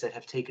studies that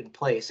have taken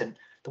place. And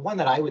the one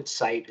that I would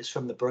cite is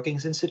from the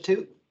Brookings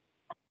Institute.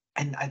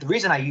 And the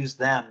reason I use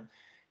them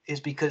is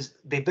because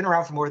they've been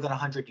around for more than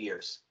 100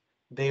 years.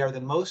 They are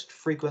the most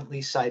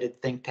frequently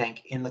cited think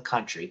tank in the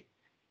country.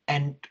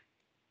 And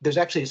there's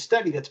actually a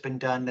study that's been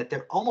done that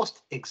they're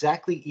almost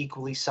exactly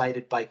equally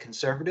cited by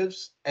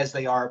conservatives as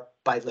they are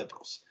by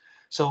liberals.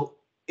 So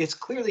it's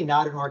clearly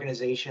not an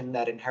organization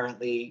that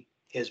inherently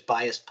is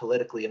biased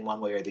politically in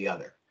one way or the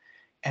other.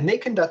 And they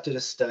conducted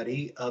a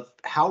study of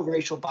how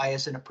racial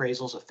bias in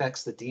appraisals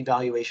affects the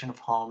devaluation of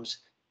homes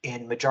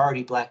in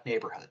majority Black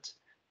neighborhoods.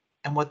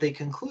 And what they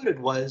concluded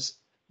was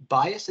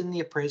bias in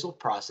the appraisal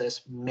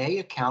process may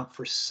account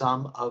for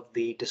some of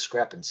the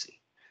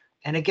discrepancy.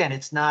 And again,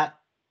 it's not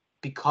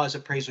because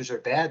appraisers are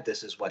bad,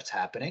 this is what's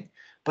happening,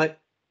 but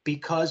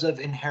because of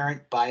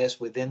inherent bias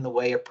within the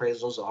way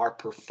appraisals are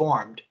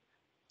performed,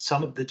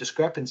 some of the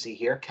discrepancy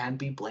here can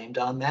be blamed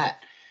on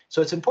that.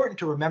 So it's important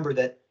to remember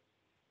that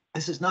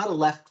this is not a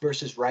left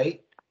versus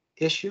right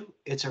issue,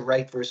 it's a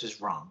right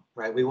versus wrong,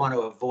 right? We want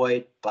to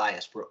avoid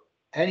bias.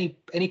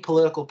 Any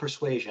political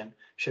persuasion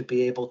should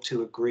be able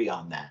to agree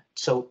on that.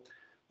 So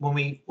when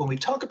we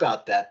talk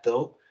about that,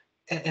 though,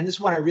 and this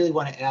is what I really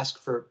want to ask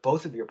for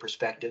both of your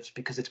perspectives,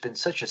 because it's been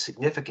such a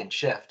significant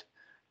shift.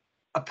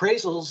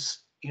 Appraisals,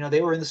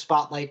 they were in the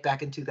spotlight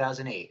back in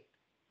 2008.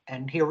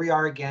 And here we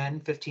are again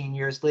 15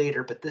 years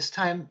later, but this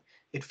time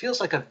it feels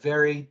like a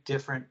very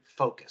different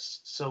focus.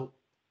 So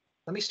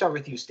let me start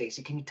with you,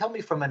 Stacy. Can you tell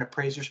me from an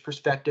appraiser's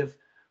perspective,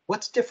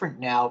 what's different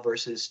now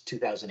versus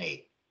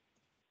 2008?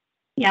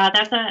 Yeah,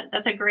 that's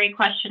a great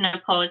question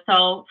to pose.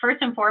 So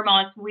first and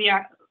foremost,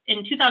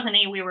 in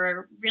 2008, we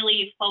were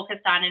really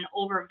focused on an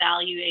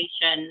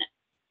overvaluation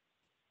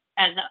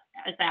as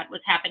that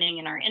was happening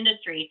in our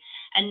industry.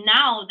 And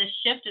now the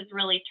shift is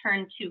really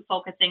turned to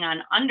focusing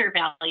on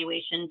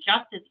undervaluation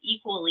just as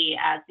equally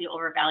as the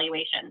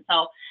overvaluation.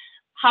 So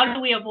how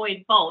do we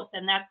avoid both?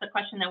 And that's the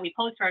question that we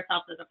pose to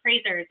ourselves as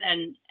appraisers.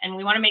 And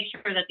we want to make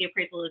sure that the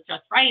appraisal is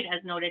just right,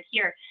 as noted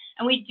here.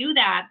 And we do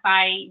that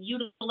by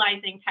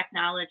utilizing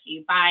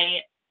technology,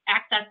 by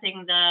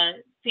accessing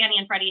the Fannie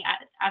and Freddie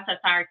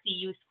SSR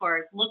CU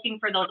scores, looking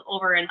for those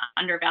over and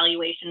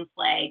undervaluation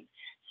flags,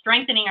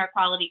 strengthening our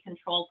quality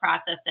control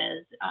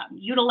processes,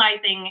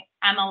 utilizing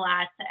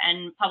MLS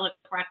and public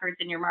records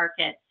in your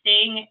market,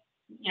 staying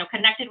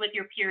connected with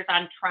your peers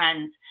on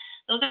trends.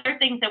 Those are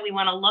things that we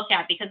want to look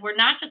at, because we're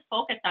not just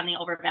focused on the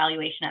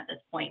overvaluation at this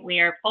point. We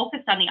are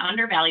focused on the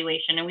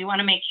undervaluation, and we want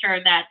to make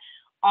sure that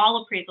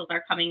all appraisals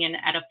are coming in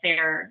at a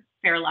fair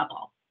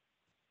level.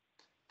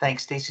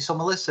 Thanks, Stacy. So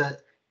Melissa,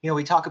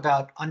 we talk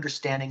about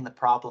understanding the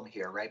problem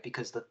here, right?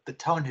 Because the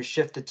tone has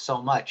shifted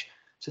so much.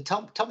 So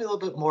tell me a little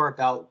bit more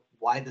about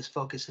why this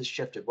focus has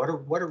shifted. What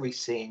are we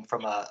seeing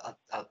from a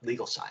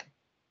legal side?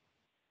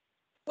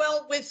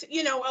 Well, with,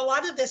 a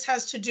lot of this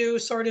has to do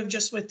sort of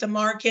just with the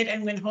market,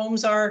 and when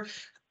homes are,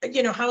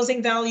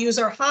 housing values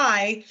are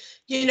high,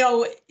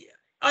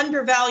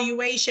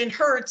 undervaluation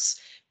hurts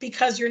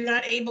because you're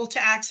not able to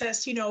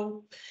access,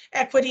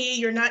 equity.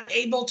 You're not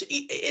able to,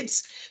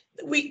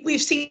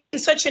 we've seen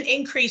such an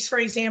increase, for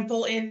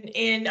example,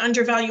 in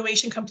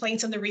undervaluation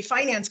complaints in the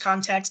refinance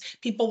context.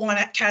 People want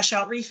to cash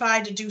out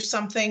refi to do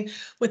something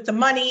with the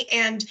money,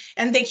 and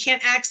they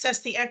can't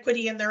access the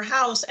equity in their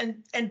house,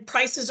 and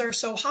prices are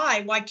so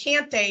high. Why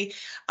can't they?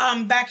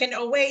 Back in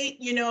 2008,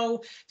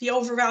 the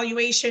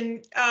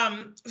overvaluation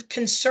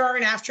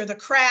concern after the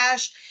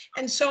crash.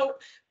 And so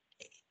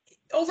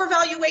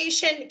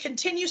overvaluation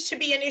continues to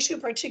be an issue,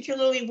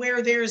 particularly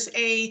where there's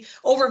a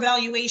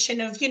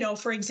overvaluation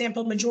of, for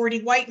example,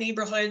 majority white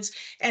neighborhoods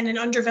and an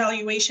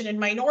undervaluation in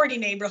minority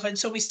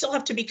neighborhoods. So we still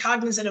have to be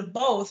cognizant of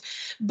both,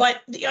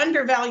 but the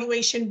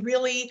undervaluation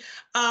really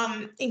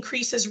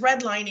increases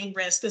redlining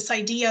risk. This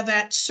idea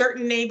that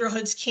certain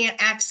neighborhoods can't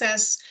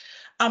access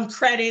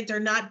credit, they're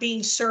not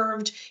being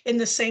served in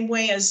the same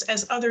way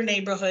as other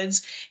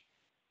neighborhoods.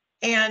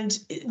 And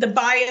the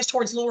bias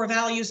towards lower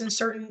values in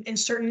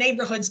certain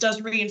neighborhoods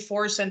does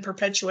reinforce and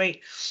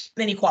perpetuate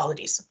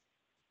inequalities.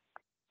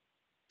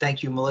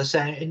 Thank you,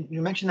 Melissa. And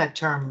you mentioned that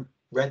term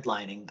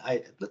redlining.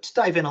 Let's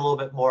dive in a little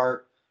bit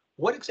more.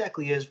 What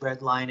exactly is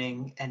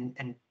redlining,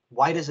 and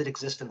why does it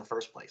exist in the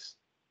first place?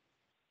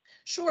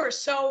 Sure.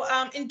 So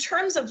in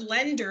terms of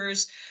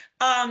lenders,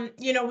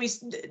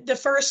 the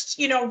first,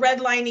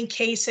 redlining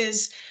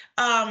cases,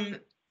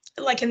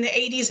 like in the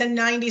 80s and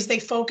 90s, they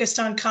focused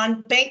on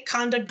bank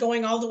conduct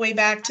going all the way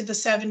back to the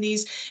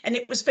 70s. And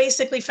it was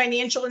basically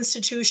financial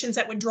institutions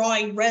that would draw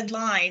a red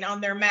line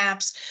on their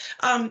maps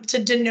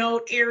to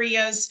denote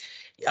areas,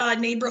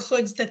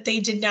 neighborhoods that they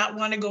did not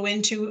want to go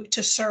into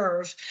to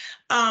serve.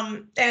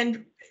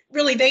 And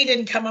really, they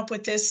didn't come up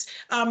with this.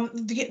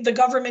 The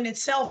government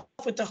itself,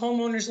 with the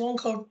Homeowners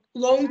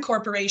Loan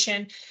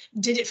Corporation,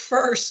 did it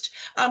first,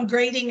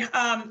 grading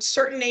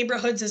certain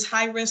neighborhoods as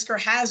high risk or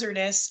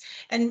hazardous.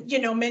 And,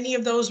 many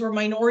of those were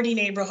minority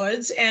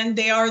neighborhoods, and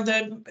they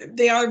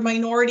are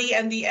minority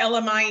and the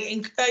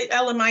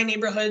LMI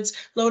neighborhoods,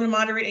 low to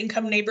moderate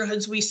income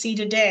neighborhoods we see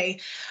today.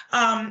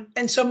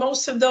 And so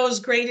most of those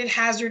graded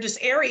hazardous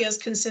areas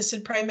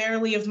consisted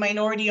primarily of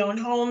minority-owned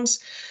homes,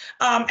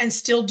 and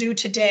still do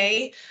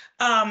today.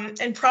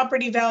 And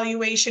property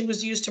valuation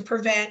was used to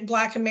prevent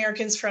Black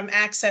Americans from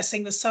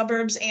accessing the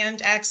suburbs and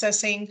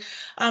accessing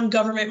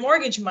government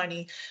mortgage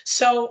money.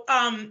 So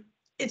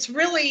it's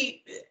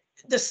really,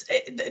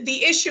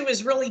 the issue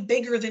is really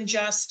bigger than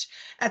just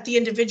at the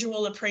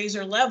individual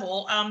appraiser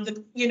level.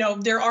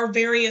 There are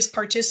various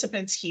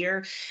participants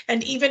here.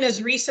 And even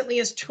as recently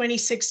as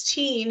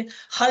 2016,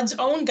 HUD's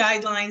own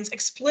guidelines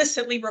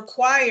explicitly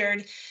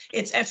required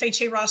its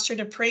FHA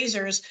rostered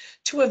appraisers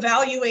to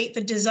evaluate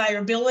the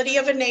desirability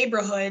of a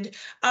neighborhood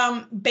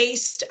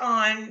based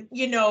on,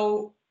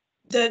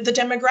 the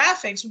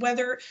demographics,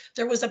 whether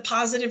there was a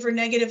positive or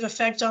negative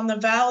effect on the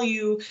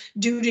value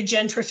due to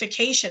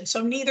gentrification.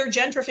 So neither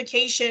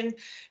gentrification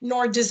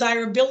nor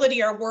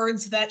desirability are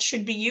words that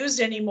should be used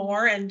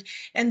anymore. And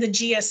the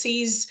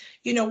GSEs,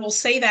 will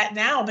say that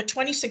now, but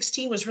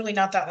 2016 was really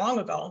not that long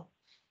ago.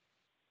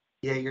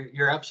 Yeah,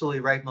 you're absolutely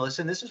right,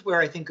 Melissa. And this is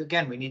where I think,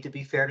 again, we need to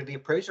be fair to the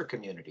appraiser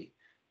community.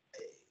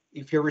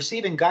 If you're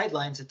receiving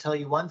guidelines that tell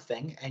you one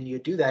thing and you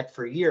do that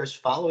for years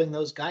following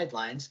those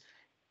guidelines,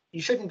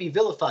 you shouldn't be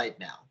vilified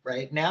now,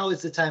 right? Now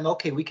is the time,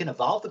 okay, we can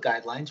evolve the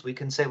guidelines. We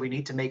can say we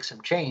need to make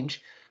some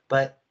change,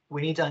 but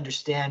we need to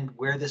understand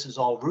where this is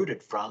all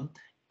rooted from,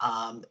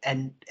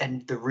 and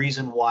the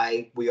reason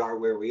why we are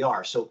where we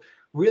are. So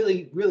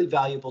really, really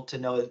valuable to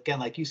know.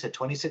 Again, like you said,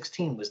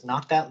 2016 was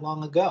not that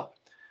long ago.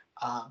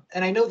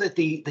 And I know that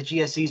the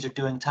GSEs are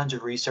doing tons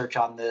of research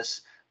on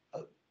this.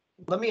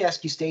 Let me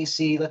ask you,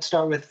 Stacy, let's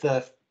start with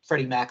the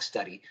Freddie Mac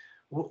study.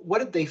 What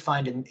did they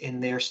find in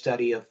their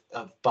study of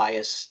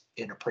bias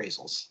in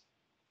appraisals?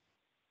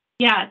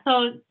 Yeah,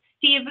 so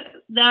Steve,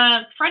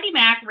 the Freddie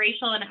Mac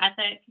racial and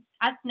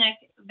ethnic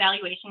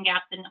valuation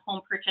gaps in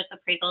home purchase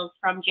appraisals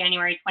from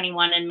January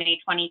 21 and May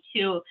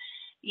 22,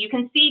 you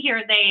can see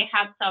here they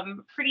have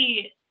some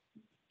pretty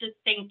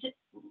distinct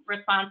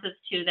responses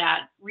to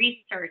that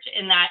research,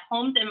 in that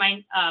homes in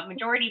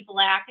majority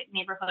Black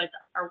neighborhoods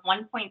are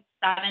 1.7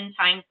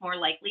 times more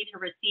likely to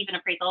receive an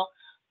appraisal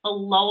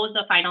below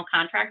the final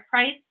contract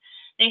price.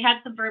 They had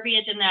some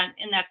verbiage in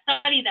that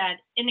study that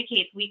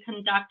indicates we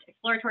conduct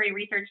exploratory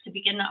research to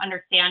begin to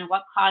understand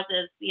what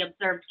causes the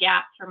observed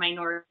gaps for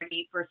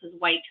minority versus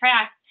white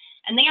tracts.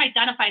 And they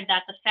identified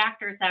that the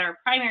factors that are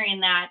primary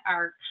in that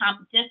are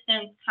comp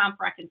distance, comp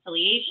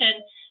reconciliation,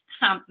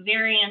 comp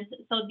variance.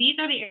 So these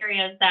are the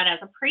areas that as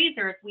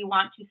appraisers, we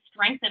want to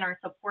strengthen our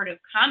supportive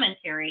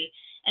commentary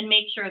and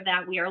make sure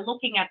that we are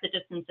looking at the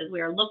distances,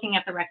 we are looking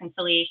at the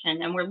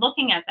reconciliation, and we're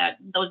looking at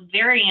those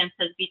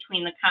variances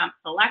between the comps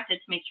selected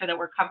to make sure that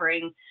we're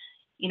covering,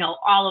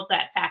 all of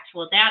that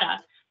factual data.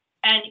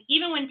 And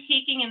even when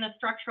taking in the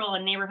structural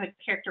and neighborhood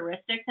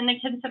characteristics into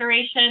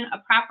consideration, a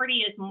property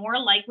is more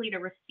likely to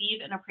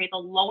receive an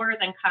appraisal lower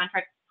than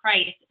contract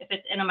price if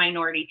it's in a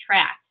minority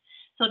tract.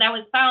 So that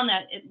was found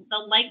that the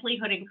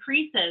likelihood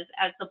increases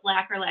as the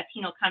Black or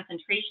Latino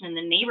concentration in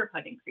the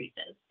neighborhood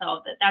increases.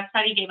 So that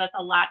study gave us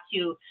a lot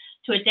to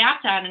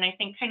adapt on. And I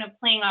think, kind of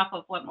playing off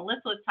of what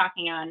Melissa was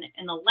talking on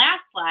in the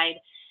last slide,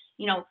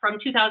 from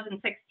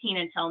 2016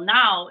 until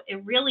now,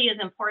 it really is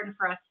important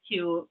for us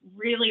to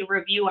really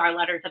review our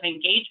letters of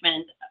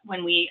engagement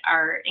when we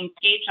are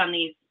engaged on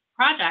these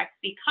projects,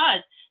 because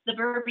the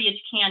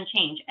verbiage can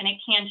change, and it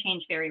can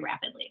change very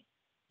rapidly.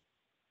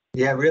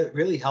 Yeah, really,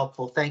 really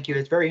helpful. Thank you.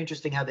 It's very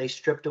interesting how they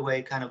stripped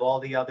away kind of all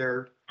the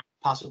other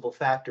possible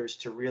factors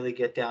to really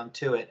get down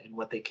to it and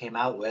what they came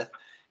out with.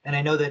 And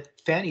I know that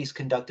Fannie's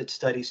conducted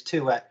studies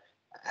too.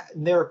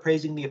 They're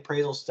appraising the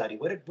appraisal study.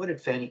 What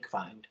did Fannie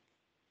find?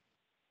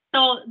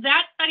 So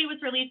that study was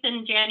released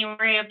in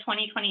January of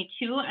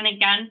 2022. And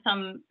again,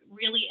 some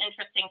really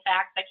interesting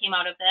facts that came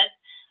out of this.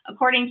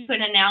 According to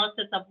an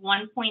analysis of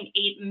 1.8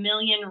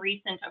 million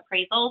recent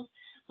appraisals,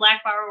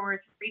 Black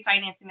borrowers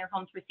refinancing their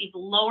homes received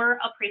lower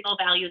appraisal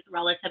values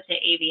relative to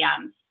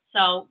AVMs.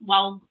 So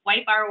while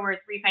white borrowers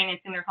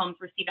refinancing their homes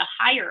received a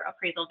higher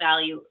appraisal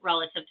value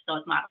relative to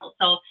those models.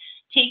 So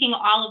taking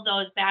all of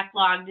those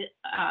backlogged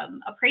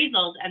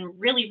appraisals and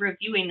really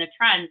reviewing the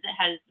trends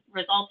has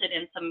resulted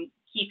in some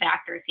key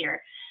factors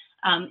here.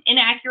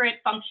 Inaccurate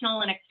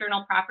functional and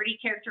external property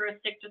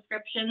characteristic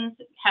descriptions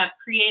have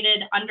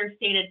created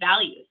understated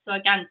values. So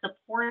again,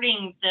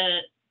 supporting the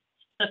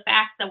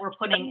facts that we're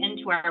putting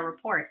into our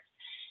reports.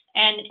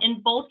 And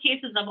in both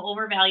cases of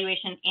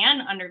overvaluation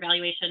and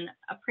undervaluation,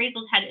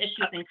 appraisals had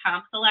issues in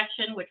comp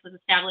selection, which was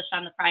established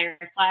on the prior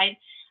slide,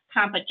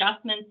 comp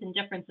adjustments and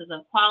differences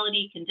of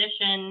quality,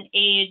 condition,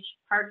 age,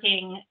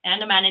 parking,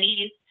 and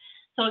amenities.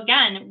 So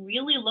again,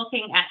 really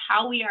looking at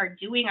how we are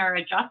doing our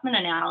adjustment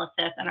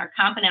analysis and our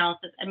comp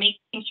analysis and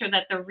making sure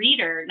that the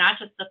reader, not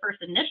just the first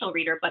initial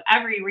reader, but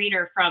every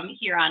reader from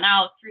here on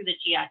out through the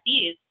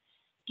GSEs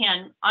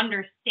can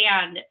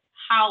understand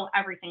how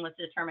everything was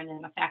determined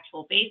in a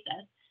factual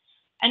basis.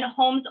 And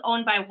homes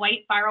owned by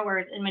white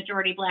borrowers in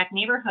majority Black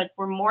neighborhoods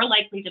were more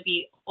likely to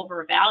be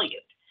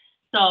overvalued.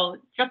 So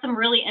just some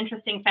really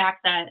interesting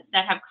facts that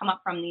have come up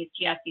from these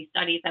GSE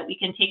studies that we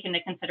can take into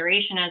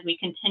consideration as we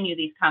continue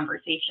these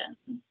conversations.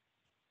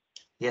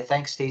 Yeah,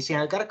 thanks, Stacy.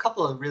 And I've got a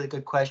couple of really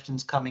good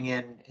questions coming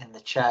in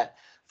the chat.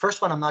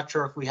 First one, I'm not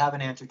sure if we have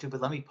an answer to,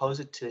 but let me pose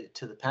it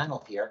to the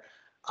panel here.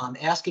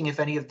 Asking if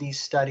any of these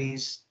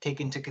studies take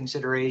into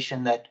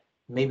consideration that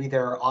maybe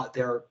they're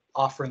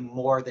offering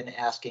more than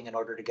asking in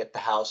order to get the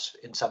house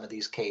in some of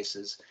these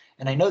cases.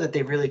 And I know that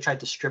they really tried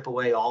to strip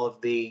away all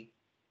of the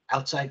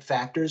outside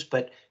factors,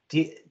 but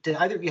did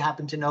either of you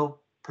happen to know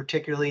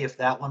particularly if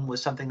that one was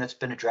something that's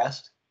been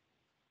addressed?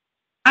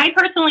 I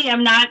personally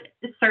am not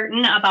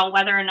certain about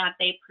whether or not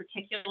they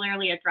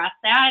particularly addressed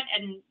that.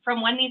 And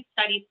from when these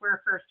studies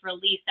were first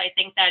released, I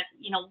think that,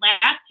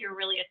 last year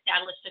really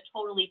established a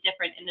totally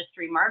different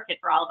industry market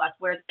for all of us,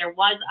 where there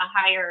was a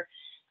higher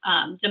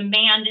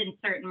demand in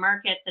certain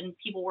markets and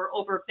people were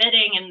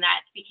overbidding, and that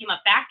became a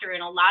factor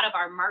in a lot of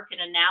our market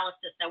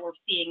analysis that we're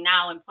seeing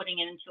now and putting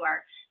it into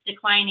our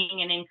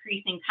declining and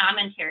increasing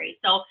commentary.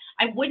 So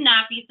I would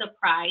not be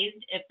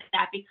surprised if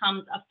that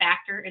becomes a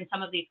factor in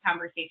some of these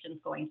conversations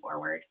going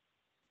forward.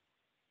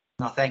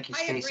 No, thank you,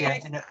 I Stacy.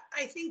 agree.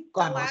 I think the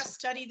last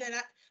study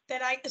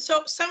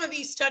so some of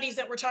these studies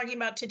that we're talking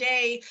about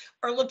today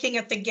are looking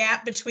at the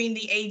gap between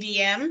the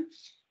AVM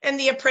and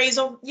the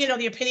appraisal,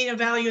 the opinion of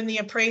value and the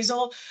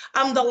appraisal.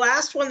 The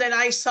last one that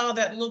I saw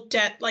that looked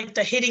at like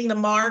the hitting the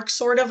mark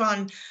sort of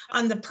on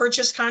the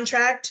purchase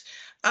contract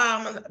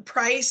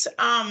price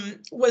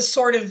was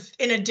sort of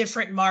in a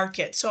different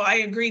market. So I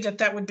agree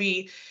that would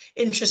be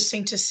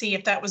interesting to see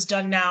if that was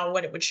done now,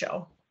 what it would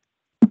show.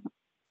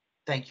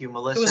 Thank you,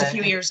 Melissa. It was a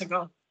few years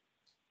ago.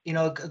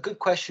 A good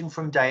question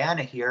from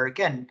Diana here,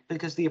 again,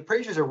 because the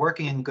appraisers are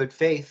working in good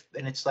faith,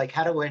 and it's like,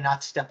 how do I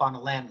not step on a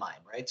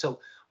landmine, right? So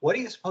what are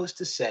you supposed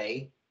to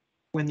say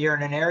when you're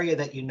in an area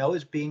that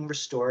is being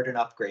restored and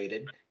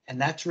upgraded,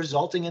 and that's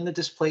resulting in the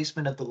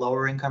displacement of the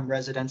lower income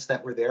residents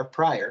that were there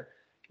prior?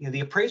 The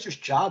appraiser's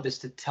job is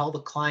to tell the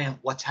client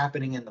what's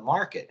happening in the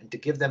market and to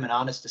give them an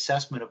honest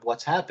assessment of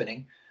what's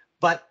happening,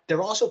 but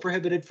they're also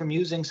prohibited from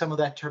using some of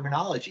that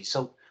terminology.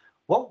 So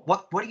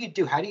what do you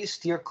do? How do you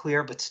steer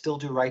clear but still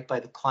do right by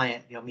the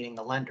client, meaning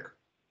the lender?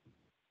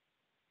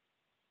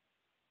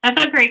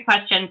 That's a great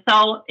question.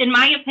 So in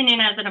my opinion,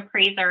 as an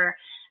appraiser,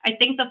 I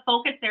think the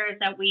focus there is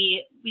that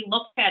we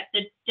look at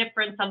the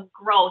difference of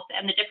growth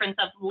and the difference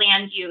of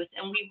land use,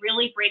 and we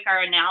really break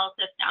our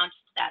analysis down to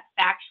that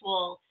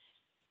factual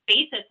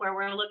basis where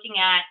we're looking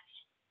at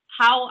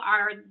how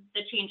are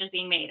the changes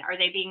being made? Are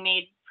they being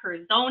made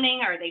per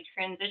zoning? Are they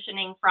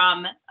transitioning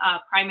from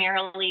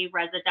primarily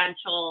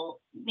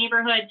residential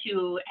neighborhood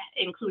to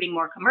including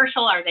more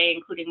commercial? Are they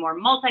including more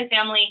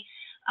multifamily?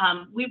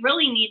 We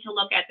really need to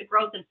look at the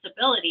growth and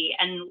stability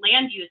and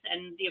land use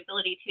and the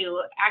ability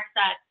to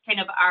access kind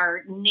of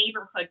our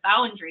neighborhood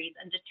boundaries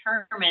and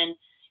determine,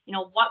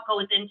 what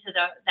goes into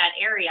that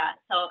area.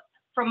 So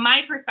from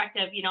my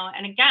perspective,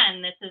 and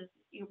again,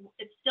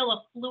 it's still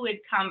a fluid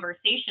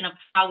conversation of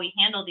how we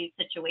handle these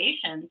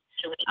situations.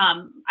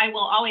 I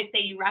will always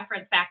say you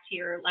reference back to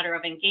your letter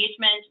of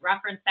engagement,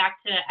 reference back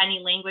to any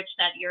language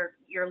that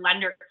your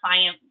lender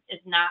client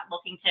is not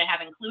looking to have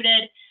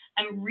included,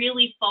 and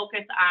really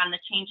focus on the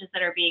changes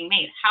that are being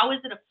made. How is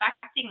it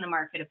affecting the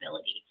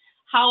marketability?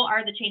 How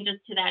are the changes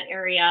to that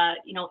area,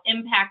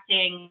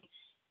 impacting,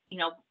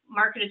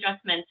 market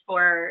adjustments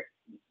for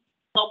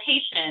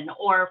location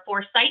or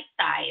for site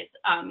size?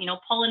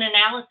 Pull an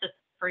analysis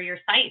for your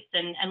sites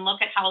and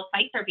look at how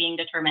sites are being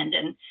determined,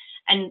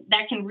 and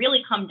that can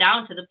really come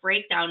down to the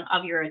breakdown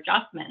of your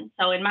adjustments.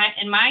 So in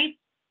my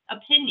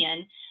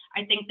opinion,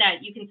 I think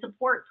that you can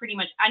support pretty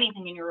much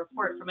anything in your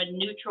report from a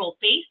neutral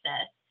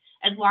basis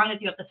as long as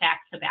you have the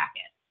facts to back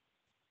it.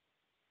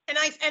 And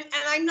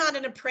I'm not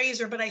an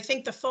appraiser, but I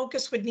think the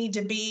focus would need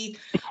to be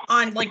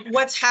on like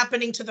what's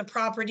happening to the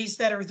properties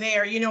that are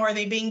there. Are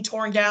they being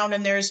torn down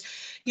and there's,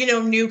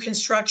 new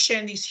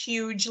construction, these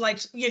huge,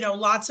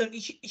 lots of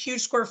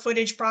huge square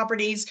footage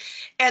properties,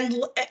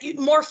 and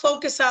more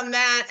focus on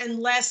that and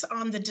less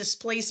on the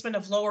displacement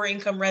of lower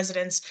income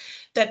residents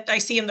that I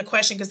see in the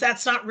question, because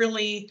that's not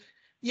really,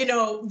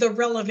 the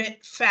relevant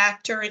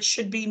factor. It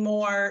should be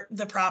more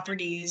the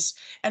properties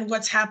and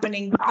what's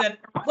happening,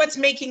 what's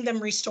making them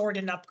restored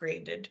and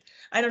upgraded.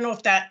 I don't know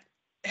if that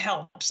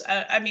helps.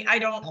 I'm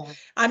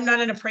not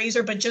an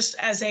appraiser, but just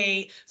as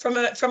from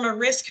a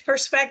risk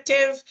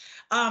perspective,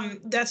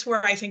 that's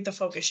where I think the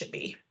focus should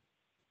be.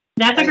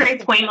 That's a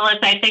great point,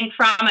 Melissa. I think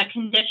from a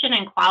condition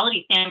and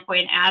quality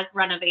standpoint, as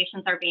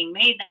renovations are being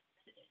made,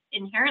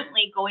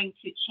 inherently going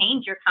to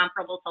change your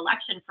comparable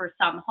selection for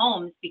some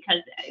homes, because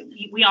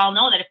we all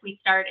know that if we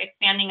start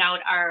expanding out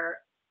our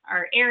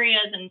our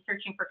areas and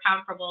searching for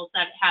comparables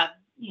that have,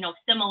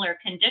 similar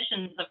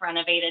conditions of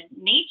renovated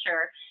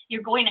nature,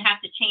 you're going to have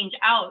to change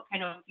out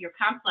kind of your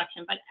comp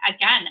selection. But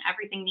again,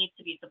 everything needs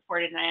to be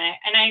supported.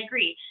 And I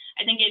agree.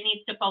 I think it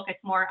needs to focus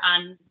more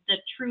on the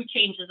true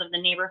changes of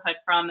the neighborhood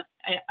from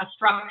a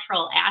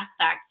structural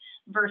aspect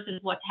versus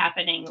what's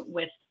happening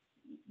with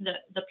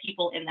the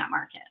people in that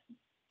market.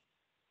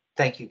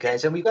 Thank you,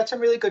 guys. And we've got some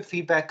really good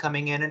feedback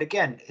coming in. And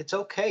again, it's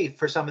okay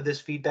for some of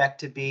this feedback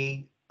to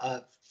be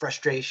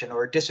frustration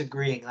or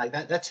disagreeing like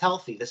that. That's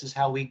healthy. This is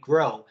how we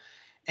grow.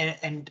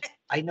 And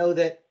I know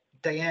that,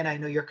 Diane, I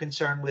know you're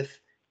concerned with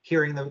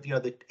hearing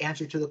the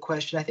answer to the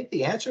question. I think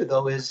the answer,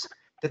 though, is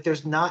that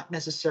there's not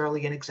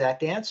necessarily an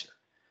exact answer.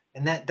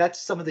 And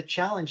that's some of the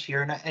challenge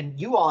here. And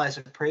you all as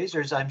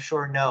appraisers, I'm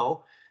sure,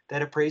 know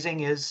that appraising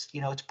is,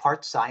 it's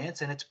part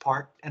science and it's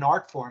part an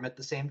art form at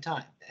the same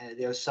time.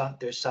 There's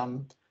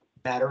some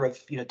matter of,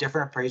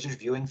 different appraisers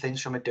viewing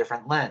things from a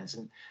different lens.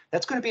 And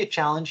that's going to be a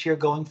challenge here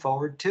going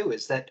forward, too,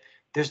 is that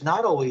there's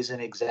not always an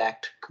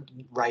exact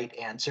right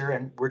answer.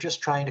 And we're just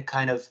trying to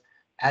kind of,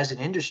 as an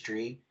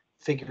industry,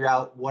 figure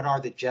out what are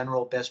the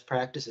general best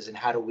practices and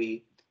how do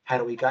we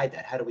guide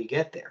that? How do we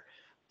get there?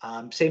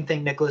 Same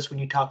thing, Nicholas, when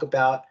you talk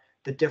about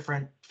the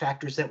different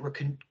factors that were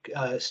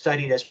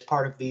studied as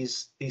part of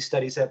these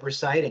studies that we're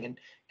citing.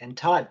 And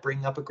Todd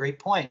bringing up a great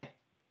point.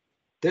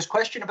 There's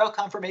question about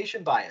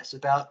confirmation bias,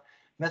 about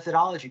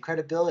methodology,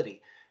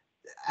 credibility.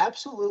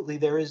 Absolutely,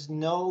 there is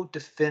no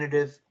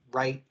definitive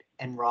right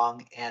and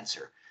wrong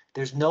answer.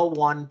 There's no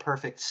one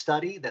perfect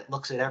study that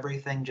looks at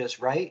everything just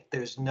right.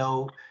 There's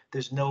no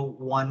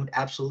one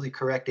absolutely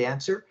correct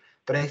answer.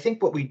 But I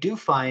think what we do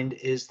find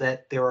is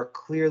that there are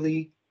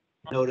clearly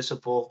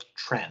noticeable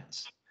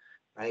trends,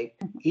 right?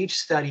 Each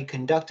study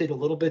conducted a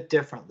little bit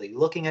differently,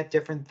 looking at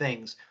different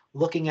things,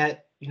 looking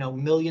at,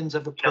 millions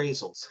of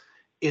appraisals,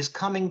 is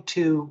coming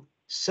to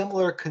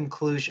similar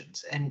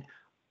conclusions. And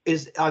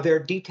are there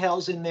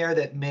details in there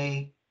that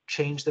may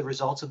change the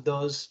results of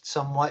those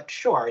somewhat?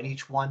 Sure, in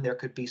each one there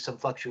could be some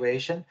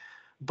fluctuation,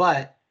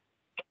 but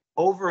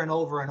over and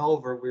over and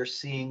over we're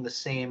seeing the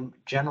same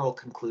general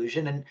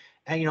conclusion. And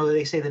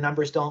they say the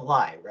numbers don't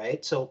lie,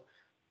 right? So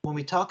when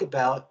we talk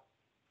about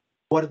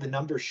what do the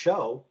numbers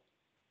show,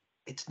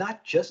 it's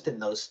not just in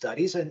those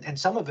studies, and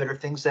some of it are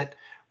things that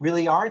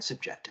really aren't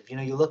subjective.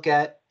 You look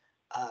at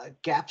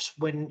gaps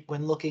when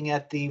looking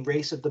at the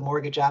race of the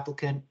mortgage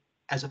applicant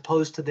as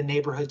opposed to the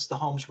neighborhoods the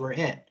homes were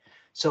in.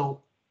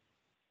 So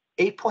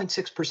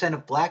 8.6%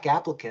 of Black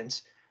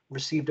applicants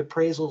received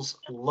appraisals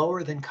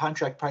lower than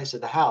contract price of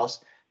the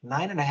house,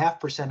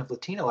 9.5% of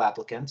Latino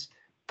applicants,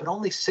 but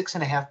only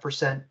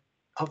 6.5%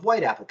 of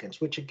white applicants,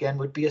 which again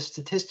would be a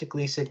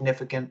statistically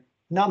significant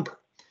number.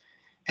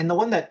 And the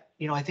one that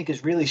I think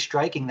is really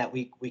striking that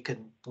we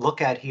could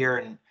look at here,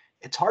 and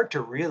it's hard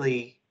to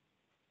really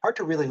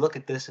look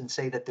at this and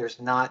say that there's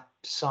not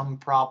some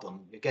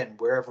problem. Again,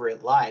 wherever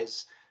it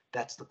lies,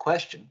 that's the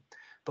question.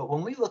 But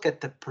when we look at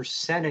the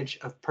percentage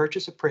of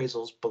purchase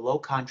appraisals below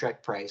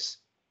contract price,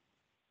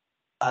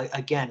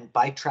 again,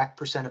 by tract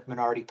percent of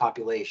minority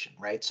population,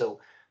 right? So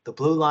the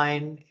blue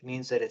line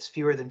means that it's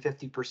fewer than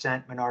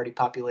 50% minority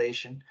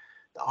population.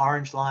 The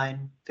orange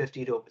line,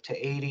 50 to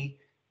 80,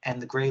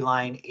 and the gray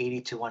line,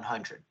 80 to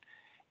 100.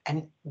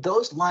 And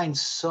those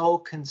lines so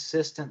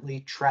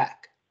consistently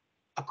track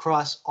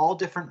across all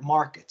different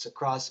markets,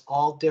 across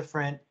all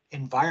different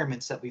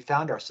environments that we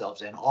found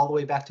ourselves in, all the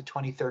way back to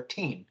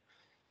 2013,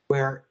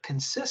 where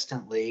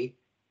consistently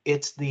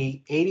it's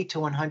the 80 to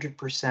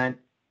 100%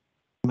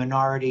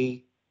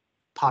 minority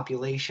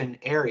population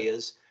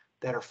areas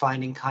that are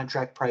finding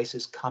contract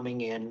prices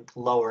coming in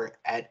lower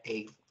at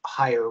a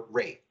higher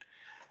rate.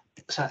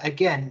 So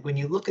again, when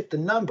you look at the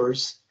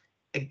numbers,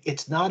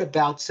 it's not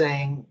about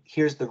saying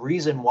here's the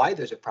reason why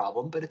there's a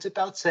problem, but it's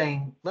about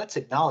saying let's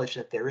acknowledge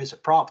that there is a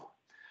problem.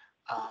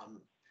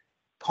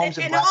 Homes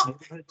in Black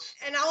neighborhoods.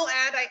 And I'll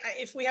add,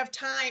 if we have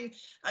time,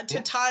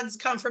 to Todd's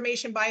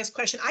confirmation bias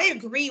question. I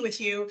agree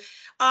with you.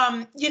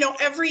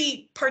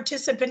 Every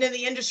participant in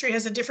the industry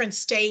has a different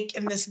stake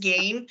in this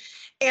game.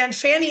 And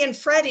Fannie and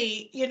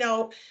Freddie,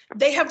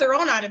 they have their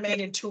own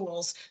automated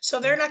tools.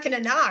 So they're not going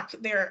to knock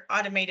their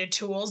automated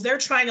tools. They're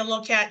trying to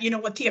look at,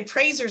 what the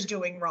appraiser's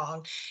doing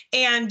wrong.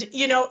 And,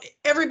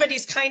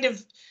 everybody's kind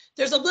of,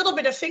 there's a little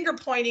bit of finger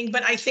pointing,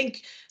 but I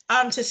think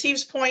to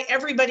Steve's point,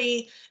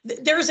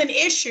 there's an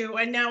issue,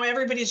 and now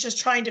everybody's just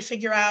trying to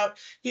figure out,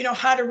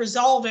 how to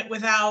resolve it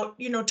without,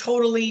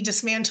 totally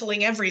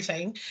dismantling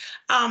everything.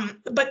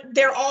 But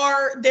there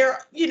are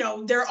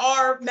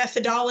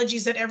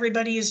methodologies that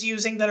everybody is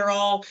using that are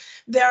all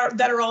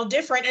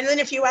different. And then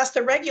if you ask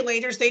the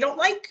regulators,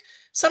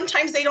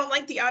 sometimes they don't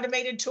like the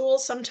automated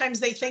tools. Sometimes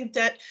they think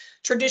that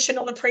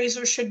traditional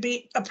appraisals should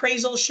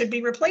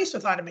be replaced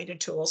with automated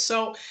tools.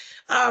 So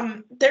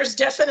there's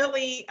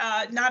definitely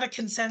not a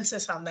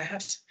consensus on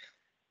that.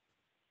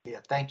 Yeah,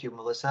 thank you,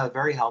 Melissa.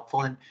 Very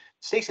helpful. And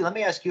Stacy, let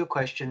me ask you a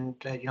question.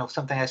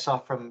 Something I saw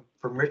from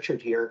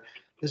Richard here,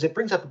 because it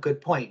brings up a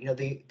good point.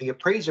 The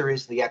appraiser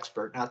is the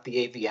expert, not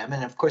the AVM,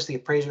 and of course the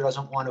appraiser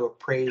doesn't want to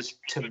appraise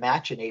to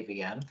match an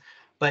AVM.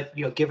 But,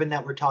 given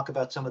that we're talking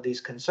about some of these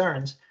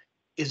concerns,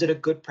 is it a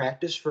good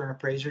practice for an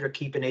appraiser to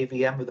keep an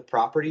AVM of the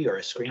property or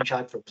a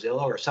screenshot from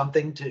Zillow or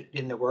something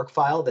in the work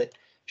file that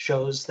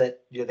shows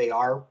that they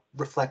are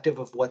reflective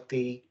of what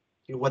these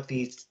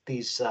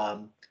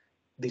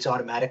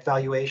automatic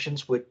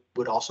valuations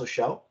would also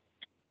show?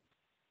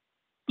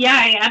 Yeah,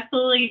 I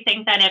absolutely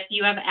think that if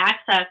you have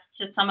access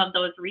to some of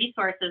those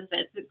resources,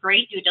 it's a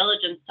great due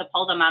diligence to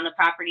pull them on the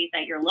properties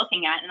that you're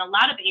looking at. And a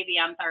lot of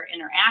AVMs are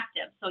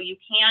interactive, so you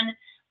can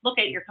look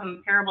at your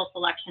comparable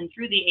selection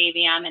through the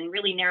AVM and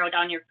really narrow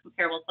down your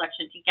comparable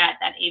selection to get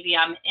that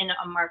AVM in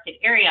a market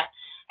area.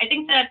 I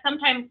think that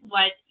sometimes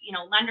what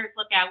lenders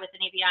look at with an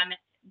AVM,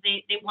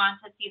 they want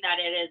to see that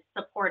it is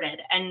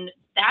supported, and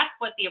that's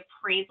what the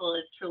appraisal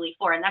is truly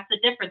for. And that's the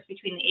difference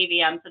between the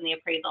AVMs and the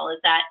appraisal, is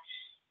that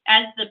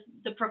as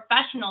the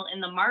professional in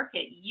the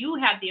market, you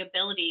have the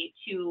ability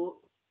to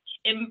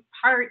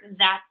impart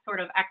that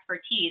sort of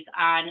expertise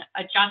on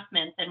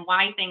adjustments and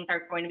why things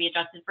are going to be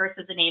adjusted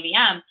versus an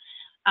AVM.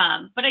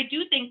 But I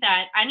do think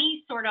that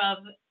any sort of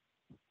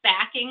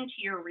backing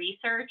to your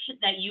research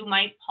that you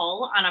might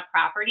pull on a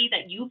property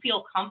that you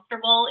feel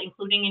comfortable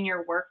including in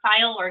your work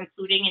file or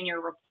including in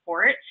your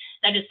report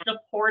that is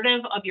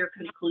supportive of your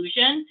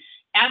conclusion,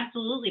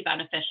 absolutely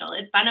beneficial.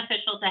 It's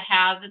beneficial to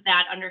have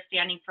that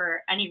understanding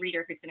for any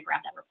reader who's going to grab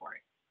that report.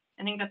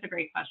 I think that's a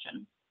great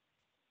question.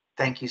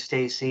 Thank you,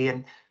 Stacy.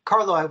 And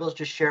Carlo, I will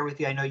just share with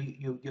you, I know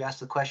you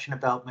asked the question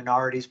about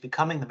minorities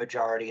becoming the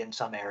majority in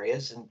some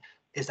areas, and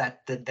is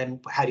that then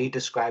how do you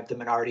describe the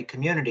minority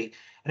community?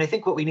 And I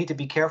think what we need to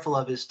be careful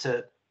of is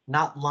to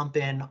not lump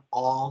in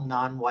all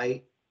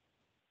non-white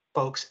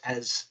folks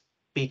as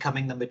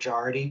becoming the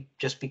majority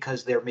just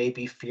because there may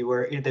be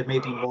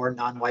more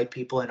non-white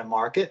people in a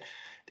market.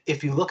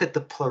 If you look at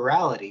the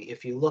plurality,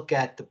 if you look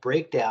at the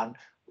breakdown,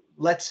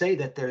 let's say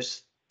that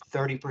there's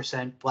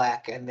 30%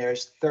 Black and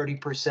there's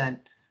 30%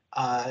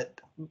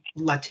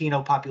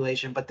 Latino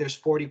population, but there's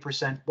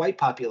 40% white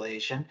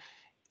population,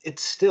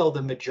 it's still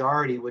the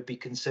majority would be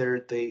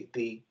considered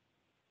the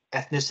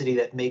ethnicity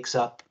that makes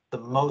up the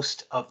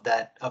most of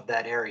that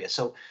area.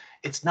 So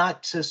it's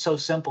not so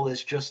simple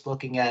as just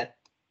looking at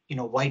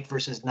white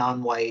versus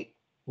non-white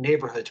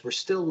neighborhoods. We're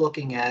still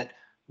looking at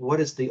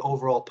what is the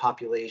overall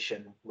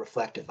population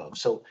reflective of.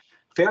 So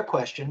fair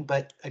question,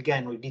 but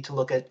again, we need to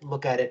look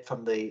at it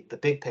from the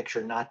big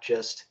picture, not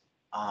just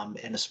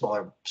in a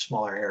smaller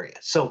area.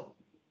 So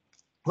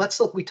let's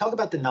look. We talk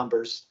about the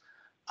numbers,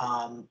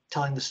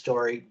 telling the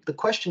story. The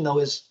question though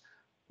is,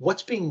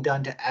 what's being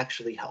done to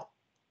actually help?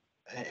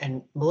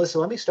 And Melissa,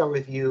 let me start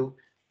with you.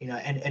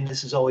 And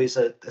this is always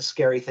a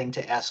scary thing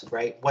to ask,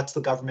 right? What's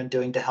the government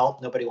doing to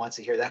help? Nobody wants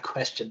to hear that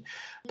question.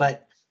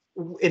 But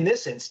in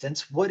this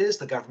instance, what is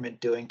the government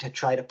doing to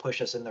try to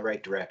push us in the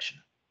right direction?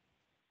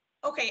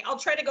 Okay, I'll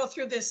try to go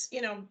through this,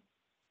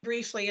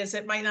 briefly, as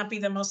it might not be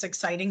the most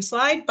exciting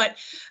slide, but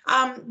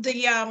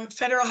the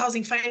Federal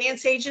Housing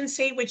Finance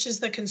Agency, which is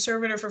the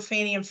conservator for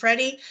Fannie and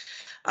Freddie,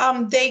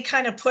 they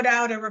kind of put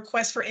out a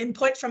request for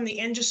input from the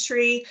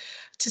industry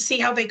to see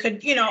how they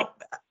could,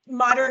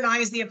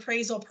 modernize the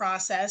appraisal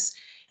process.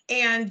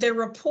 And their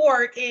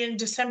report in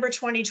December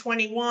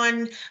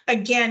 2021,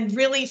 again,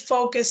 really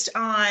focused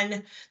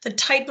on the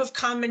type of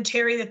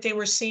commentary that they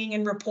were seeing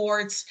in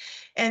reports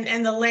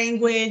and the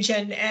language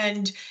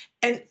and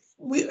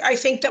I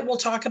think that we'll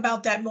talk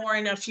about that more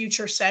in a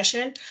future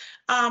session.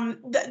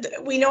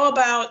 We know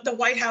about the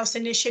White House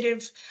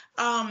initiative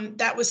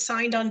that was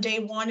signed on day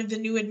one of the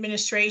new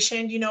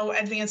administration,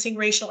 advancing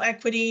racial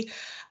equity.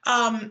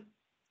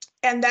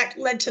 And that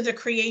led to the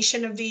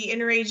creation of the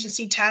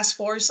Interagency Task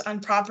Force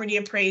on Property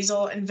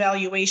Appraisal and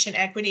Valuation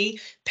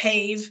Equity,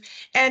 PAVE.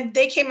 And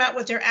they came out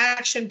with their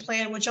action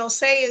plan, which I'll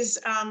say is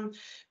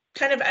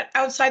kind of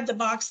outside the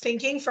box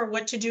thinking for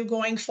what to do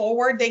going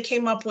forward. They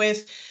came up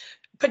with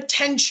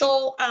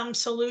potential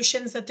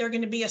solutions that they're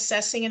going to be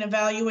assessing and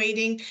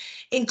evaluating,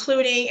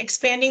 including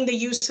expanding the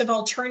use of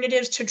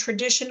alternatives to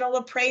traditional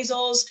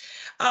appraisals,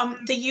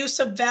 the use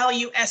of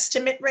value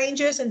estimate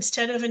ranges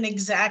instead of an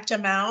exact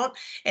amount.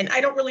 And I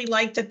don't really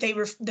like that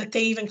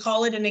they even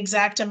call it an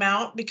exact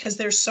amount, because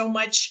there's so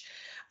much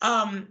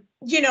in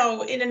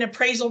an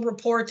appraisal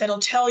report that'll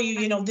tell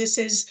you, this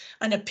is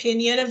an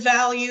opinion of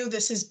value.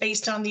 This is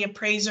based on the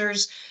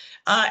appraiser's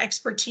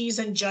expertise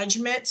and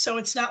judgment. So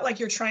it's not like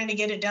you're trying to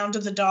get it down to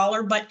the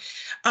dollar, but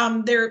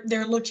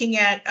they're looking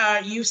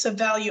at use of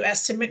value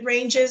estimate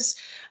ranges,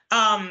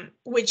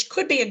 which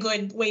could be a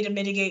good way to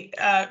mitigate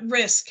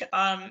risk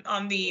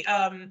on the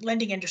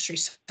lending industry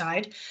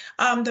side.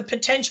 The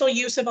potential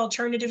use of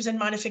alternatives and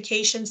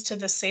modifications to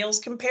the sales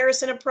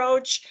comparison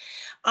approach,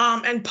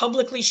 and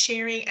publicly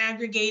sharing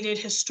aggregated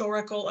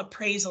historical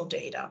appraisal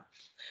data.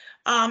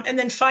 And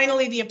then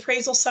finally, the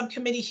appraisal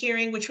subcommittee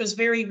hearing, which was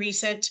very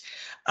recent.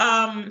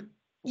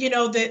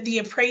 The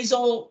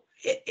appraisal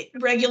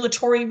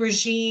regulatory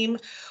regime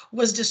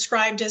was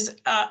described as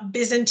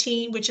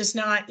Byzantine, which is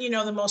not,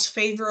 the most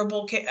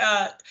favorable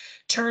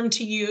term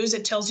to use.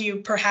 It tells you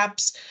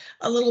perhaps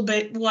a little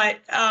bit what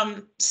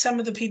some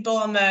of the people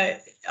on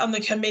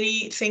the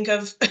committee think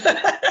of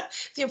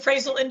the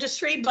appraisal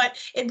industry, but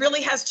it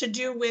really has to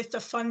do with the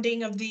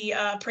funding of the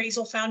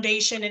appraisal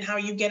foundation and how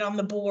you get on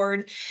the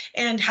board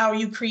and how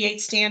you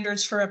create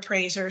standards for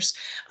appraisers.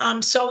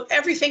 So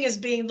everything is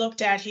being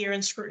looked at here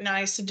and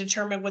scrutinized to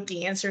determine what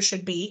the answer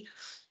should be.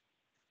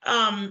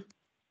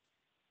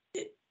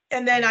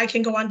 And then I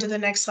can go on to the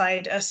next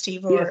slide,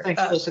 Steve. Or, yeah, thanks,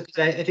 Melissa.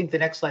 I think the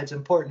next slide is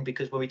important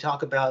because when we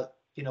talk about,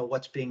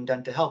 what's being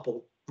done to help,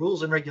 well,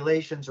 rules and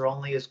regulations are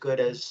only as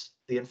good as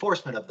the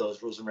enforcement of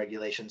those rules and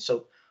regulations.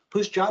 So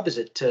whose job is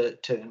it to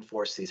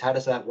enforce these? How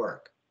does that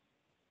work?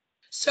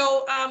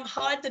 So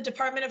HUD, the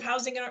Department of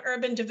Housing and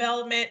Urban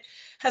Development,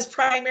 has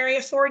primary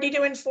authority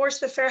to enforce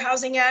the Fair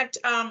Housing Act,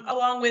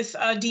 along with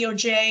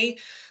DOJ,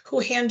 who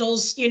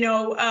handles,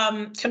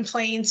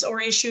 complaints or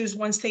issues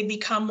once they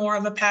become more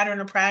of a pattern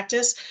or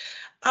practice.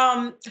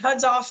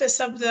 HUD's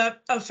Office of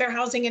Fair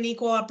Housing and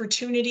Equal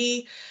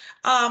Opportunity,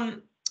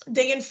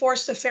 they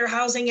enforce the Fair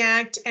Housing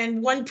Act,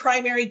 and one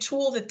primary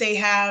tool that they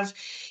have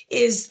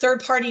is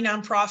third-party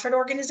nonprofit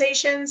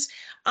organizations.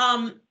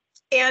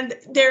 And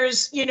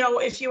there's,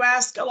 if you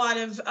ask a lot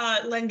of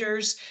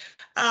lenders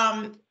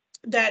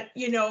that,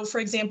 for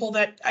example,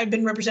 that I've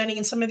been representing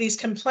in some of these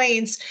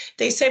complaints,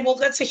 they say, well,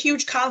 that's a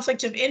huge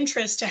conflict of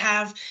interest to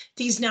have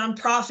these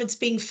nonprofits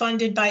being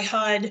funded by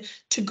HUD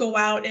to go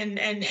out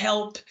and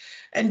help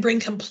and bring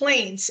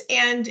complaints.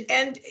 And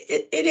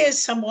it is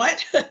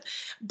somewhat,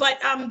 but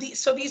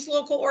so these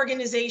local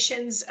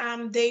organizations,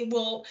 they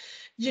will,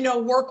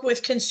 work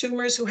with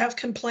consumers who have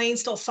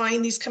complaints. They'll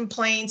find these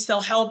complaints.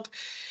 They'll help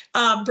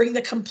bring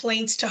the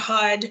complaints to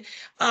HUD.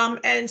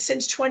 And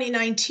since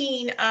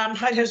 2019,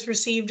 HUD has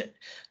received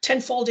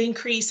 10-fold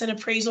increase in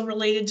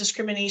appraisal-related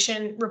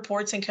discrimination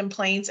reports and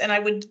complaints. And I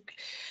would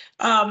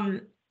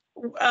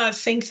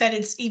think that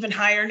it's even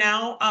higher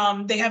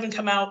now. They haven't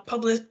come out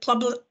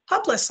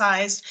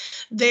publicized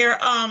their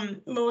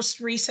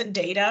most recent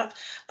data.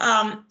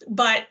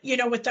 But,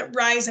 with the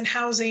rise in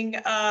housing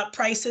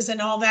prices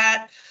and all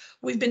that,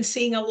 we've been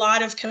seeing a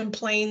lot of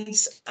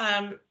complaints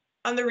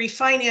on the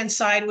refinance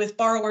side with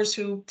borrowers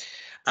who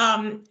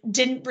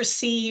didn't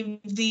receive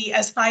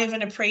as high of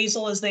an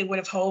appraisal as they would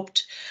have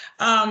hoped.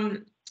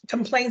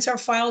 Complaints are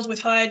filed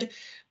with HUD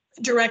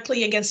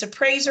directly against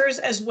appraisers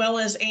as well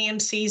as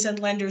AMCs and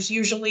lenders.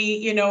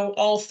 Usually,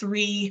 all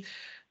three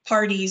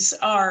parties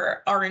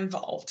are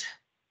involved.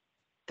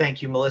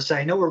 Thank you, Melissa.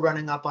 I know we're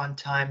running up on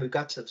time. We've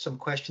got some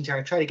questions here.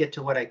 I try to get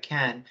to what I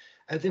can.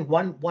 I think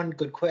one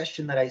good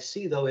question that I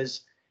see, though,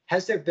 is,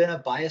 has there been a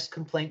bias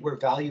complaint where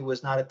value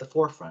was not at the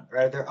forefront? Or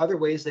are there other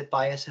ways that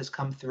bias has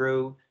come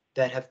through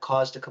that have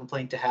caused a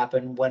complaint to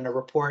happen when a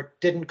report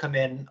didn't come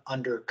in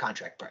under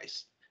contract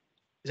price?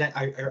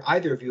 Are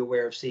either of you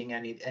aware of seeing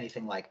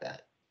anything like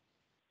that?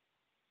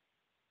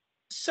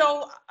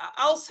 So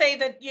I'll say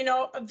that,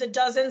 of the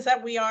dozens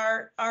that we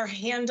are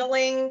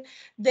handling,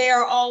 they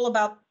are all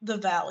about the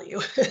value.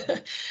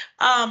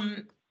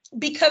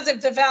 Because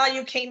if the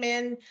value came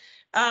in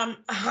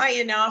high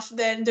enough,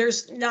 then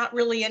there's not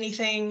really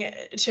anything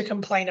to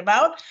complain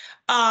about.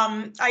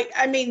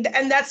 I mean,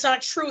 and that's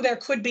not true. There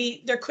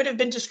could have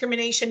been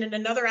discrimination in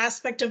another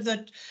aspect of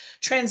the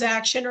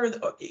transaction or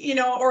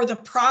the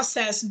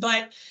process.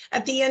 But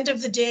at the end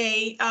of the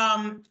day,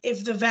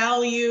 if the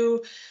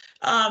value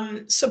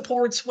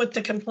supports what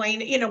the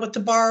complaint, what the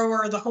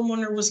borrower or the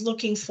homeowner was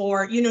looking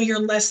for, you're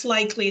less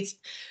likely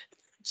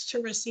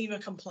to receive a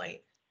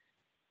complaint.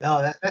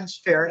 No, that's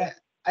fair.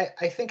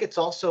 I think it's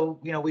also,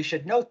 we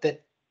should note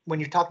that when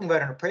you're talking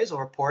about an appraisal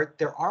report,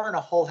 there aren't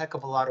a whole heck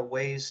of a lot of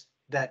ways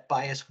that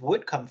bias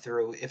would come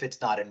through if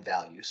it's not in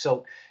value.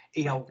 So,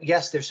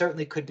 yes, there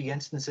certainly could be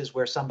instances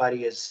where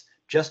somebody is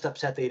just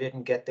upset they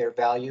didn't get their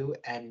value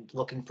and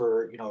looking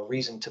for, a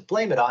reason to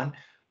blame it on.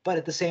 But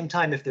at the same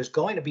time, if there's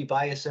going to be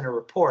bias in a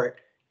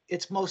report,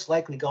 it's most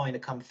likely going to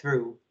come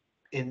through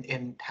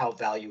in how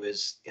value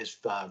is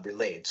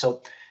relayed.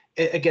 So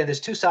again, there's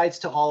two sides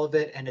to all of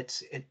it, and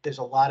there's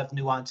a lot of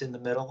nuance in the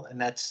middle, and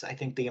that's, I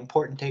think, the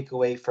important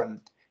takeaway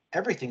from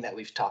everything that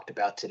we've talked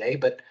about today.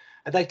 But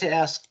I'd like to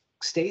ask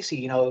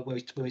Stacy,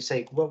 when we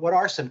say what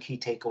are some key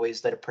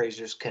takeaways that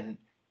appraisers can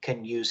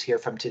use here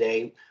from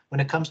today when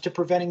it comes to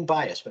preventing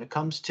bias, when it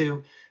comes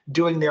to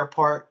doing their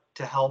part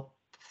to help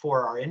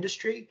for our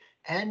industry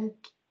and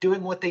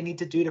doing what they need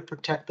to do to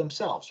protect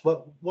themselves?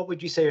 What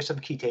would you say are some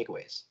key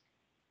takeaways?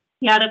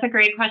 Yeah, that's a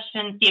great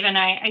question, Stephen.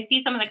 I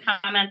see some of the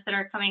comments that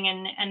are coming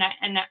in,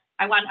 and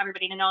I want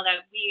everybody to know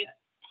that we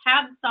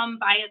have some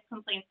bias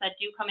complaints that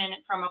do come in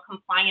from a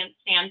compliance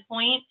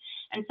standpoint.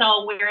 And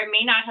so where it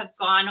may not have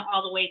gone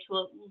all the way to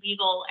a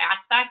legal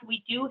aspect,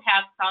 we do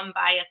have some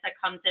bias that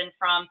comes in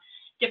from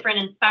different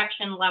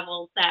inspection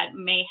levels that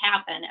may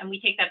happen. And we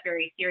take that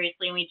very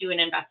seriously, and we do an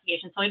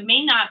investigation. So it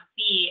may not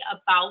be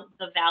about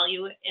the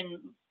value in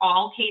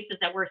all cases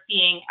that we're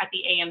seeing at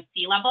the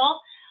AMC level.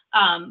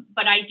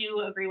 But I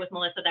do agree with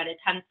Melissa that it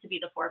tends to be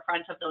the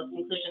forefront of those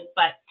conclusions.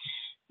 But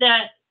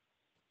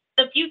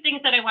the few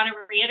things that I want to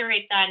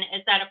reiterate then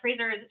is that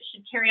appraisers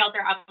should carry out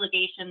their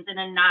obligations in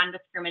a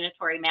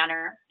non-discriminatory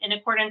manner in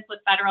accordance with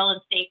federal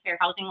and state fair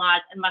housing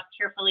laws, and must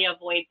carefully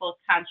avoid both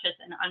conscious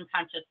and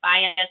unconscious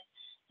bias.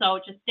 So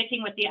just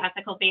sticking with the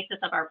ethical basis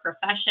of our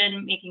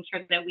profession, making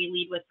sure that we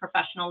lead with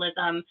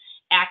professionalism,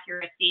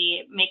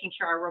 accuracy, making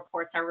sure our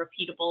reports are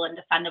repeatable and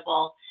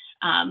defendable.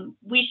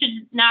 We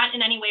should not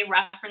in any way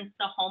reference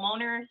the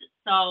homeowners,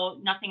 so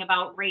nothing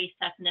about race,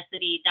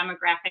 ethnicity,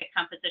 demographic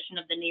composition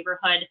of the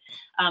neighborhood.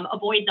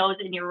 Avoid those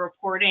in your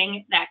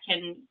reporting that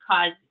can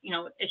cause,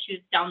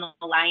 issues down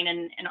the line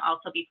and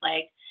also be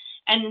flagged.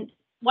 And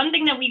one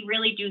thing that we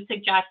really do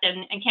suggest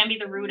and can be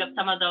the root of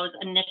some of those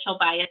initial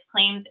bias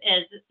claims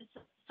is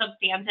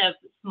substantive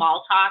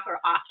small talk or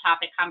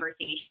off-topic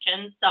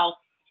conversations. So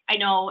I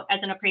know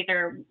as an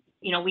appraiser,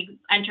 we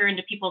enter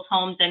into people's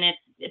homes and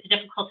it's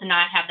difficult to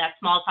not have that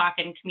small talk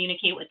and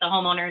communicate with the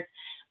homeowners.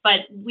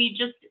 But we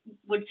just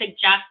would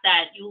suggest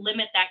that you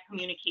limit that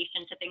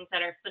communication to things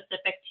that are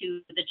specific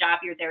to the job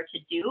you're there to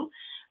do.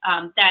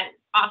 That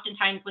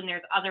oftentimes when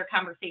there's other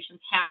conversations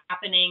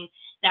happening,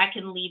 that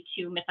can lead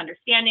to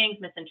misunderstandings,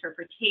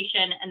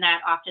 misinterpretation, and that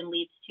often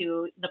leads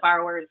to the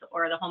borrowers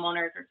or the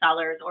homeowners or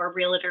sellers or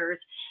realtors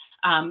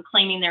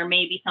claiming there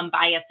may be some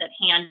bias at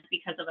hand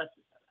because of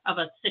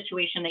a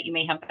situation that you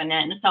may have been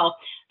in. So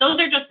those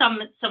are just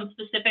some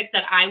specifics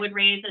that I would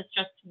raise as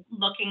just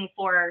looking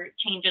for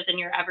changes in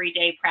your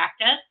everyday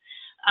practice.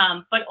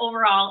 But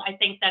overall, I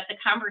think that the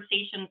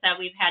conversations that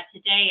we've had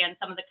today and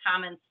some of the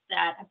comments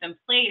that have been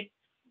placed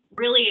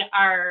really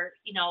are,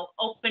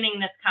 opening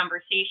this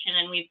conversation,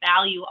 and we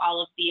value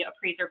all of the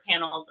appraiser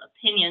panel's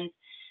opinions.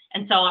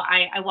 And so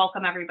I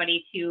welcome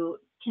everybody to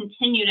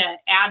continue to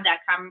add that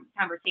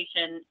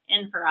conversation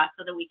in for us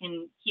so that we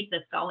can keep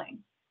this going.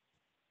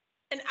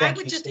 And I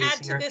would just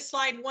add to this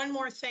slide one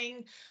more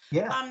thing.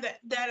 Yeah.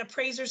 That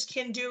appraisers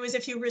can do is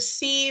if you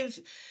receive,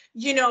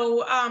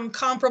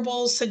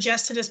 comparables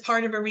suggested as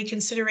part of a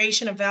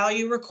reconsideration of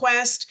value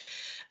request,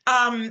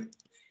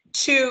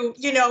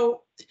 to,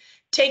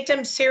 take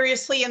them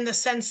seriously in the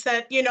sense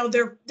that,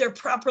 they're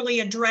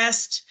properly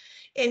addressed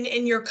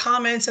in your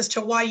comments as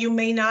to why you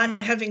may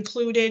not have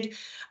included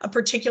a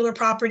particular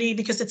property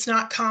because it's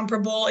not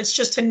comparable. It's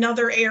just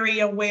another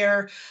area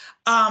where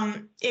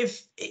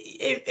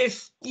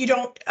if you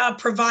don't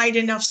provide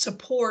enough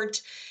support,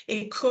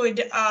 it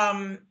could,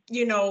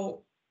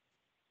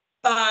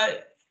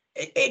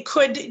 it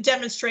could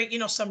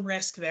demonstrate, some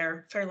risk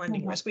there, fair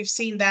lending risk. We've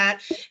seen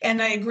that.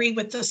 And I agree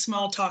with the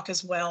small talk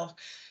as well.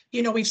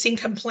 We've seen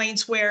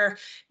complaints where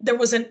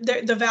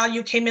the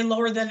value came in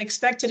lower than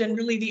expected. And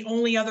really the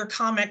only other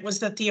comment was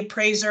that the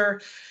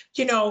appraiser,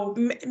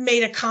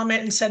 made a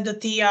comment and said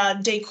that the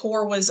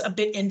decor was a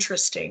bit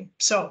interesting.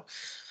 So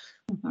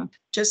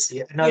just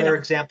another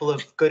example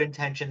of good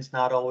intentions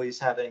not always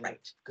having a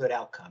good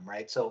outcome,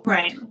 right? So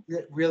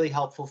really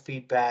helpful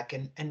feedback.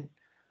 And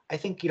I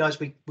think, as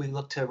we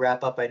look to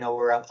wrap up, I know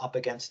we're up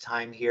against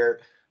time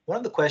here. One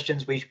of the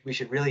questions we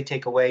should really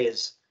take away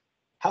is,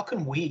 how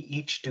can we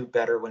each do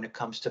better when it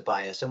comes to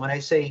bias? And when I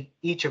say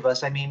each of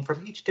us, I mean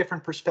from each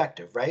different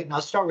perspective, right? And I'll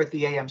start with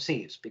the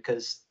AMCs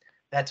because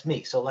that's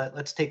me. So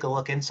let's take a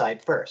look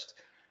inside first.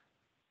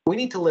 We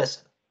need to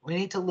listen. We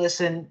need to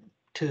listen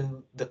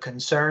to the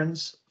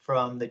concerns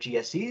from the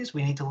GSEs.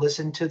 We need to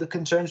listen to the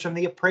concerns from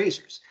the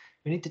appraisers.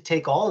 We need to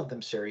take all of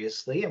them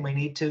seriously, and we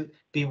need to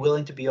be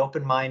willing to be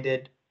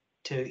open-minded,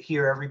 to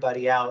hear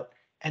everybody out,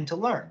 and to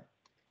learn.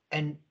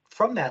 And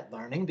from that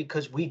learning,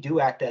 because we do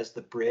act as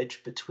the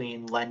bridge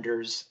between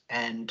lenders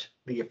and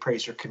the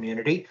appraiser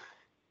community,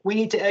 we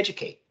need to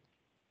educate.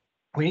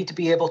 We need to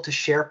be able to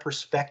share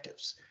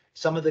perspectives.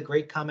 Some of the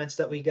great comments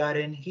that we got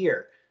in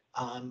here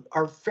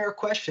are fair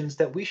questions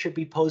that we should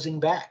be posing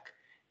back.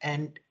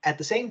 And at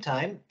the same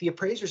time, the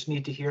appraisers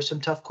need to hear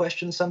some tough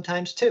questions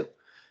sometimes too.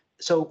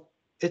 So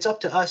it's up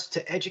to us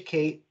to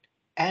educate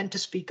and to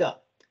speak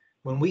up.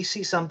 When we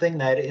see something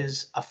that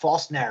is a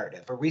false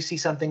narrative, or we see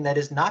something that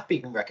is not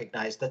being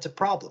recognized, that's a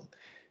problem.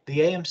 The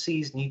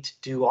AMCs need to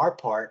do our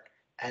part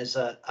as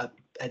a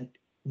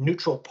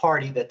neutral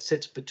party that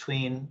sits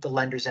between the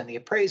lenders and the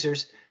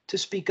appraisers to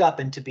speak up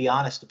and to be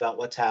honest about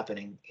what's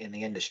happening in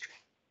the industry.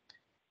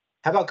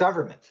 How about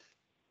government?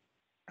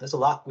 There's a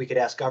lot we could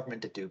ask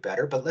government to do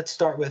better, but let's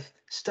start with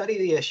study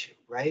the issue,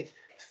 right?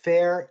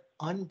 Fair,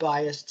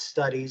 unbiased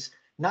studies,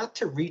 not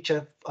to reach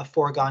a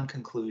foregone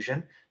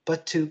conclusion,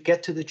 but to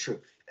get to the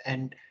truth.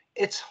 And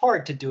it's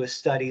hard to do a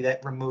study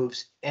that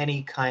removes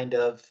any kind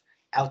of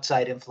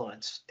outside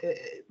influence,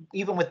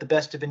 even with the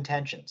best of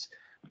intentions.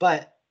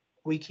 But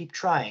we keep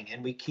trying,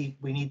 and we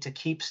need to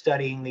keep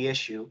studying the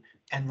issue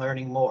and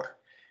learning more.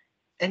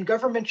 And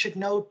government should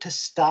know to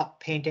stop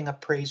painting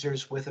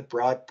appraisers with a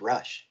broad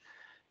brush.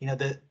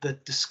 The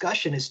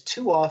discussion is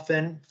too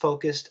often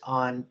focused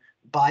on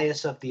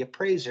bias of the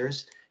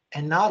appraisers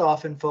and not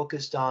often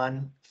focused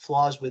on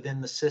flaws within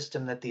the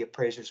system that the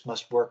appraisers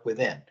must work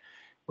within.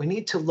 We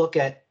need to look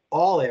at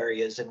all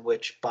areas in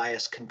which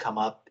bias can come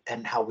up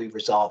and how we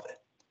resolve it.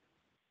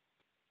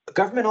 The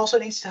government also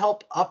needs to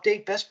help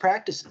update best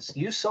practices.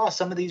 You saw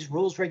some of these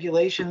rules,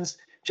 regulations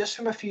just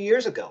from a few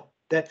years ago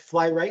that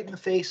fly right in the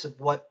face of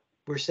what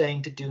we're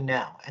saying to do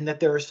now, and that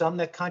there are some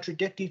that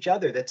contradict each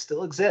other that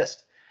still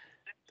exist.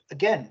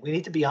 Again, we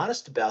need to be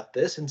honest about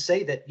this and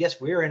say that,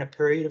 yes, we are in a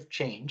period of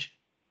change,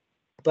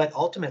 but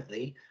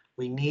ultimately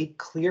we need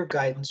clear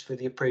guidance for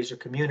the appraiser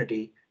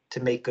community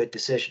to make good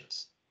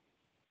decisions.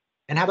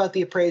 And how about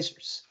the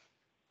appraisers?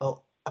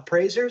 Well,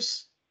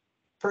 appraisers,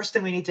 first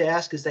thing we need to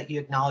ask is that you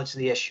acknowledge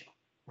the issue,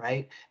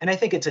 right? And I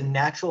think it's a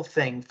natural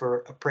thing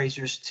for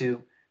appraisers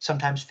to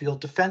sometimes feel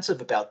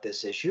defensive about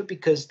this issue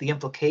because the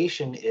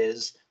implication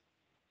is,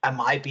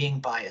 am I being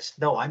biased?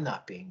 No, I'm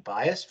not being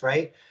biased,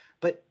 right?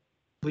 But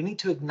we need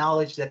to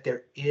acknowledge that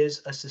there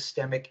is a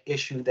systemic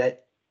issue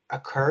that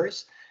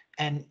occurs,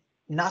 and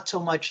not so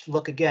much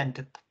look again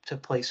to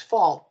place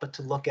fault, but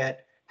to look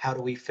at how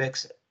do we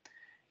fix it.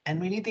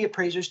 And we need the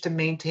appraisers to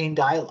maintain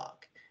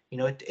dialogue. You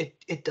know,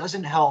 it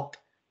doesn't help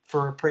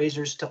for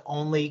appraisers to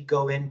only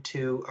go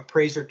into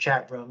appraiser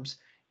chat rooms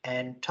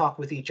and talk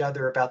with each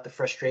other about the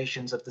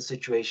frustrations of the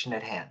situation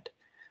at hand.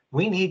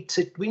 We need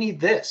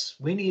this.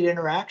 We need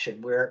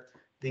interaction where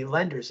the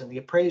lenders and the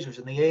appraisers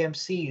and the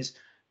AMCs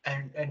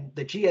and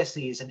the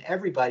GSEs and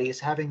everybody is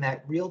having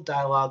that real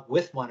dialogue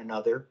with one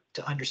another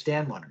to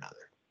understand one another.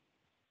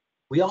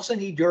 We also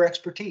need your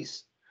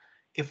expertise.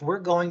 If we're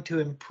going to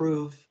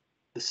improve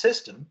the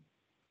system,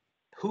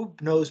 who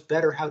knows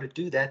better how to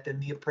do that than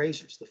the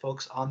appraisers, the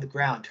folks on the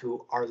ground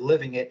who are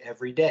living it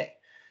every day?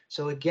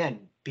 So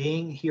again,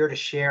 being here to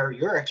share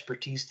your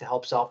expertise to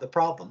help solve the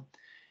problem.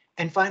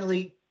 And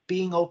finally,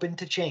 being open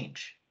to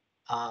change.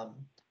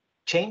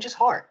 Change is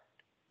hard.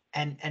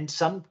 And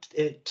some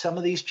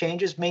of these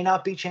changes may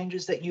not be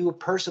changes that you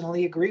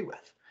personally agree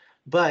with,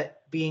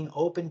 but being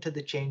open to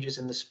the changes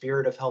in the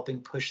spirit of helping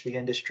push the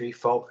industry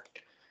forward.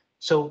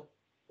 So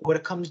what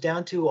it comes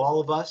down to, all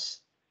of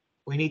us,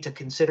 we need to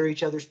consider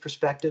each other's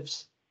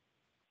perspectives.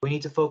 We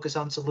need to focus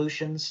on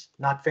solutions,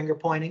 not finger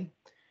pointing.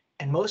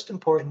 And most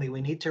importantly,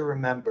 we need to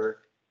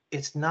remember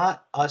it's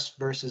not us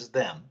versus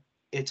them.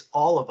 It's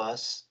all of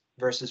us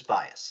versus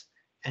bias.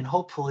 And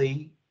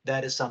hopefully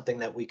that is something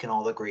that we can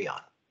all agree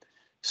on.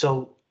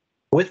 So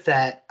with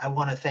that, I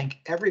want to thank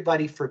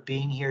everybody for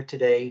being here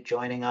today,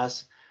 joining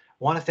us.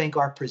 I want to thank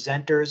our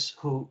presenters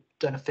who've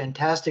done a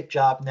fantastic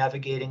job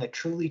navigating a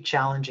truly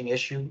challenging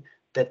issue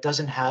that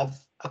doesn't have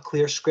a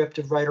clear script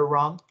of right or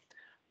wrong.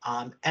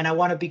 And I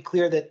want to be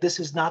clear that this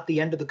is not the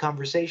end of the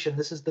conversation.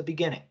 This is the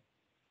beginning.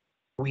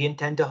 We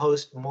intend to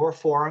host more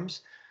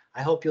forums.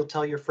 I hope you'll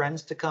tell your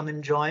friends to come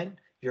and join,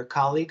 your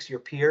colleagues, your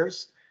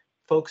peers,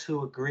 folks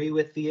who agree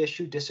with the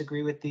issue,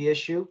 disagree with the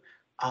issue.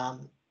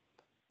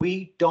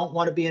 We don't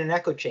want to be in an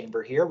echo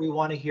chamber here. We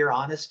want to hear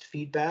honest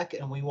feedback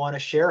and we want to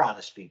share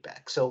honest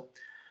feedback. So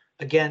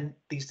again,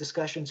 these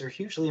discussions are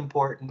hugely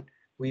important.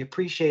 We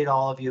appreciate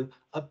all of you.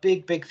 A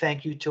big, big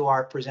thank you to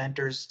our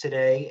presenters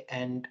today,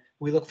 and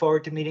we look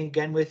forward to meeting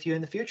again with you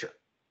in the future.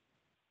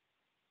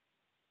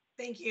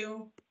 Thank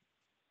you.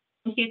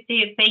 Thank you,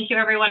 Steve. Thank you,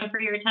 everyone, for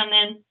your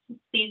attendance.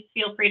 Please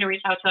feel free to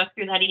reach out to us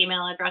through that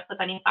email address with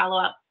any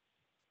follow-up.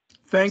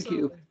 Thank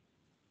you.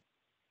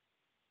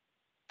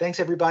 Thanks,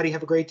 everybody.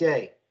 Have a great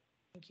day.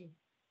 Thank you.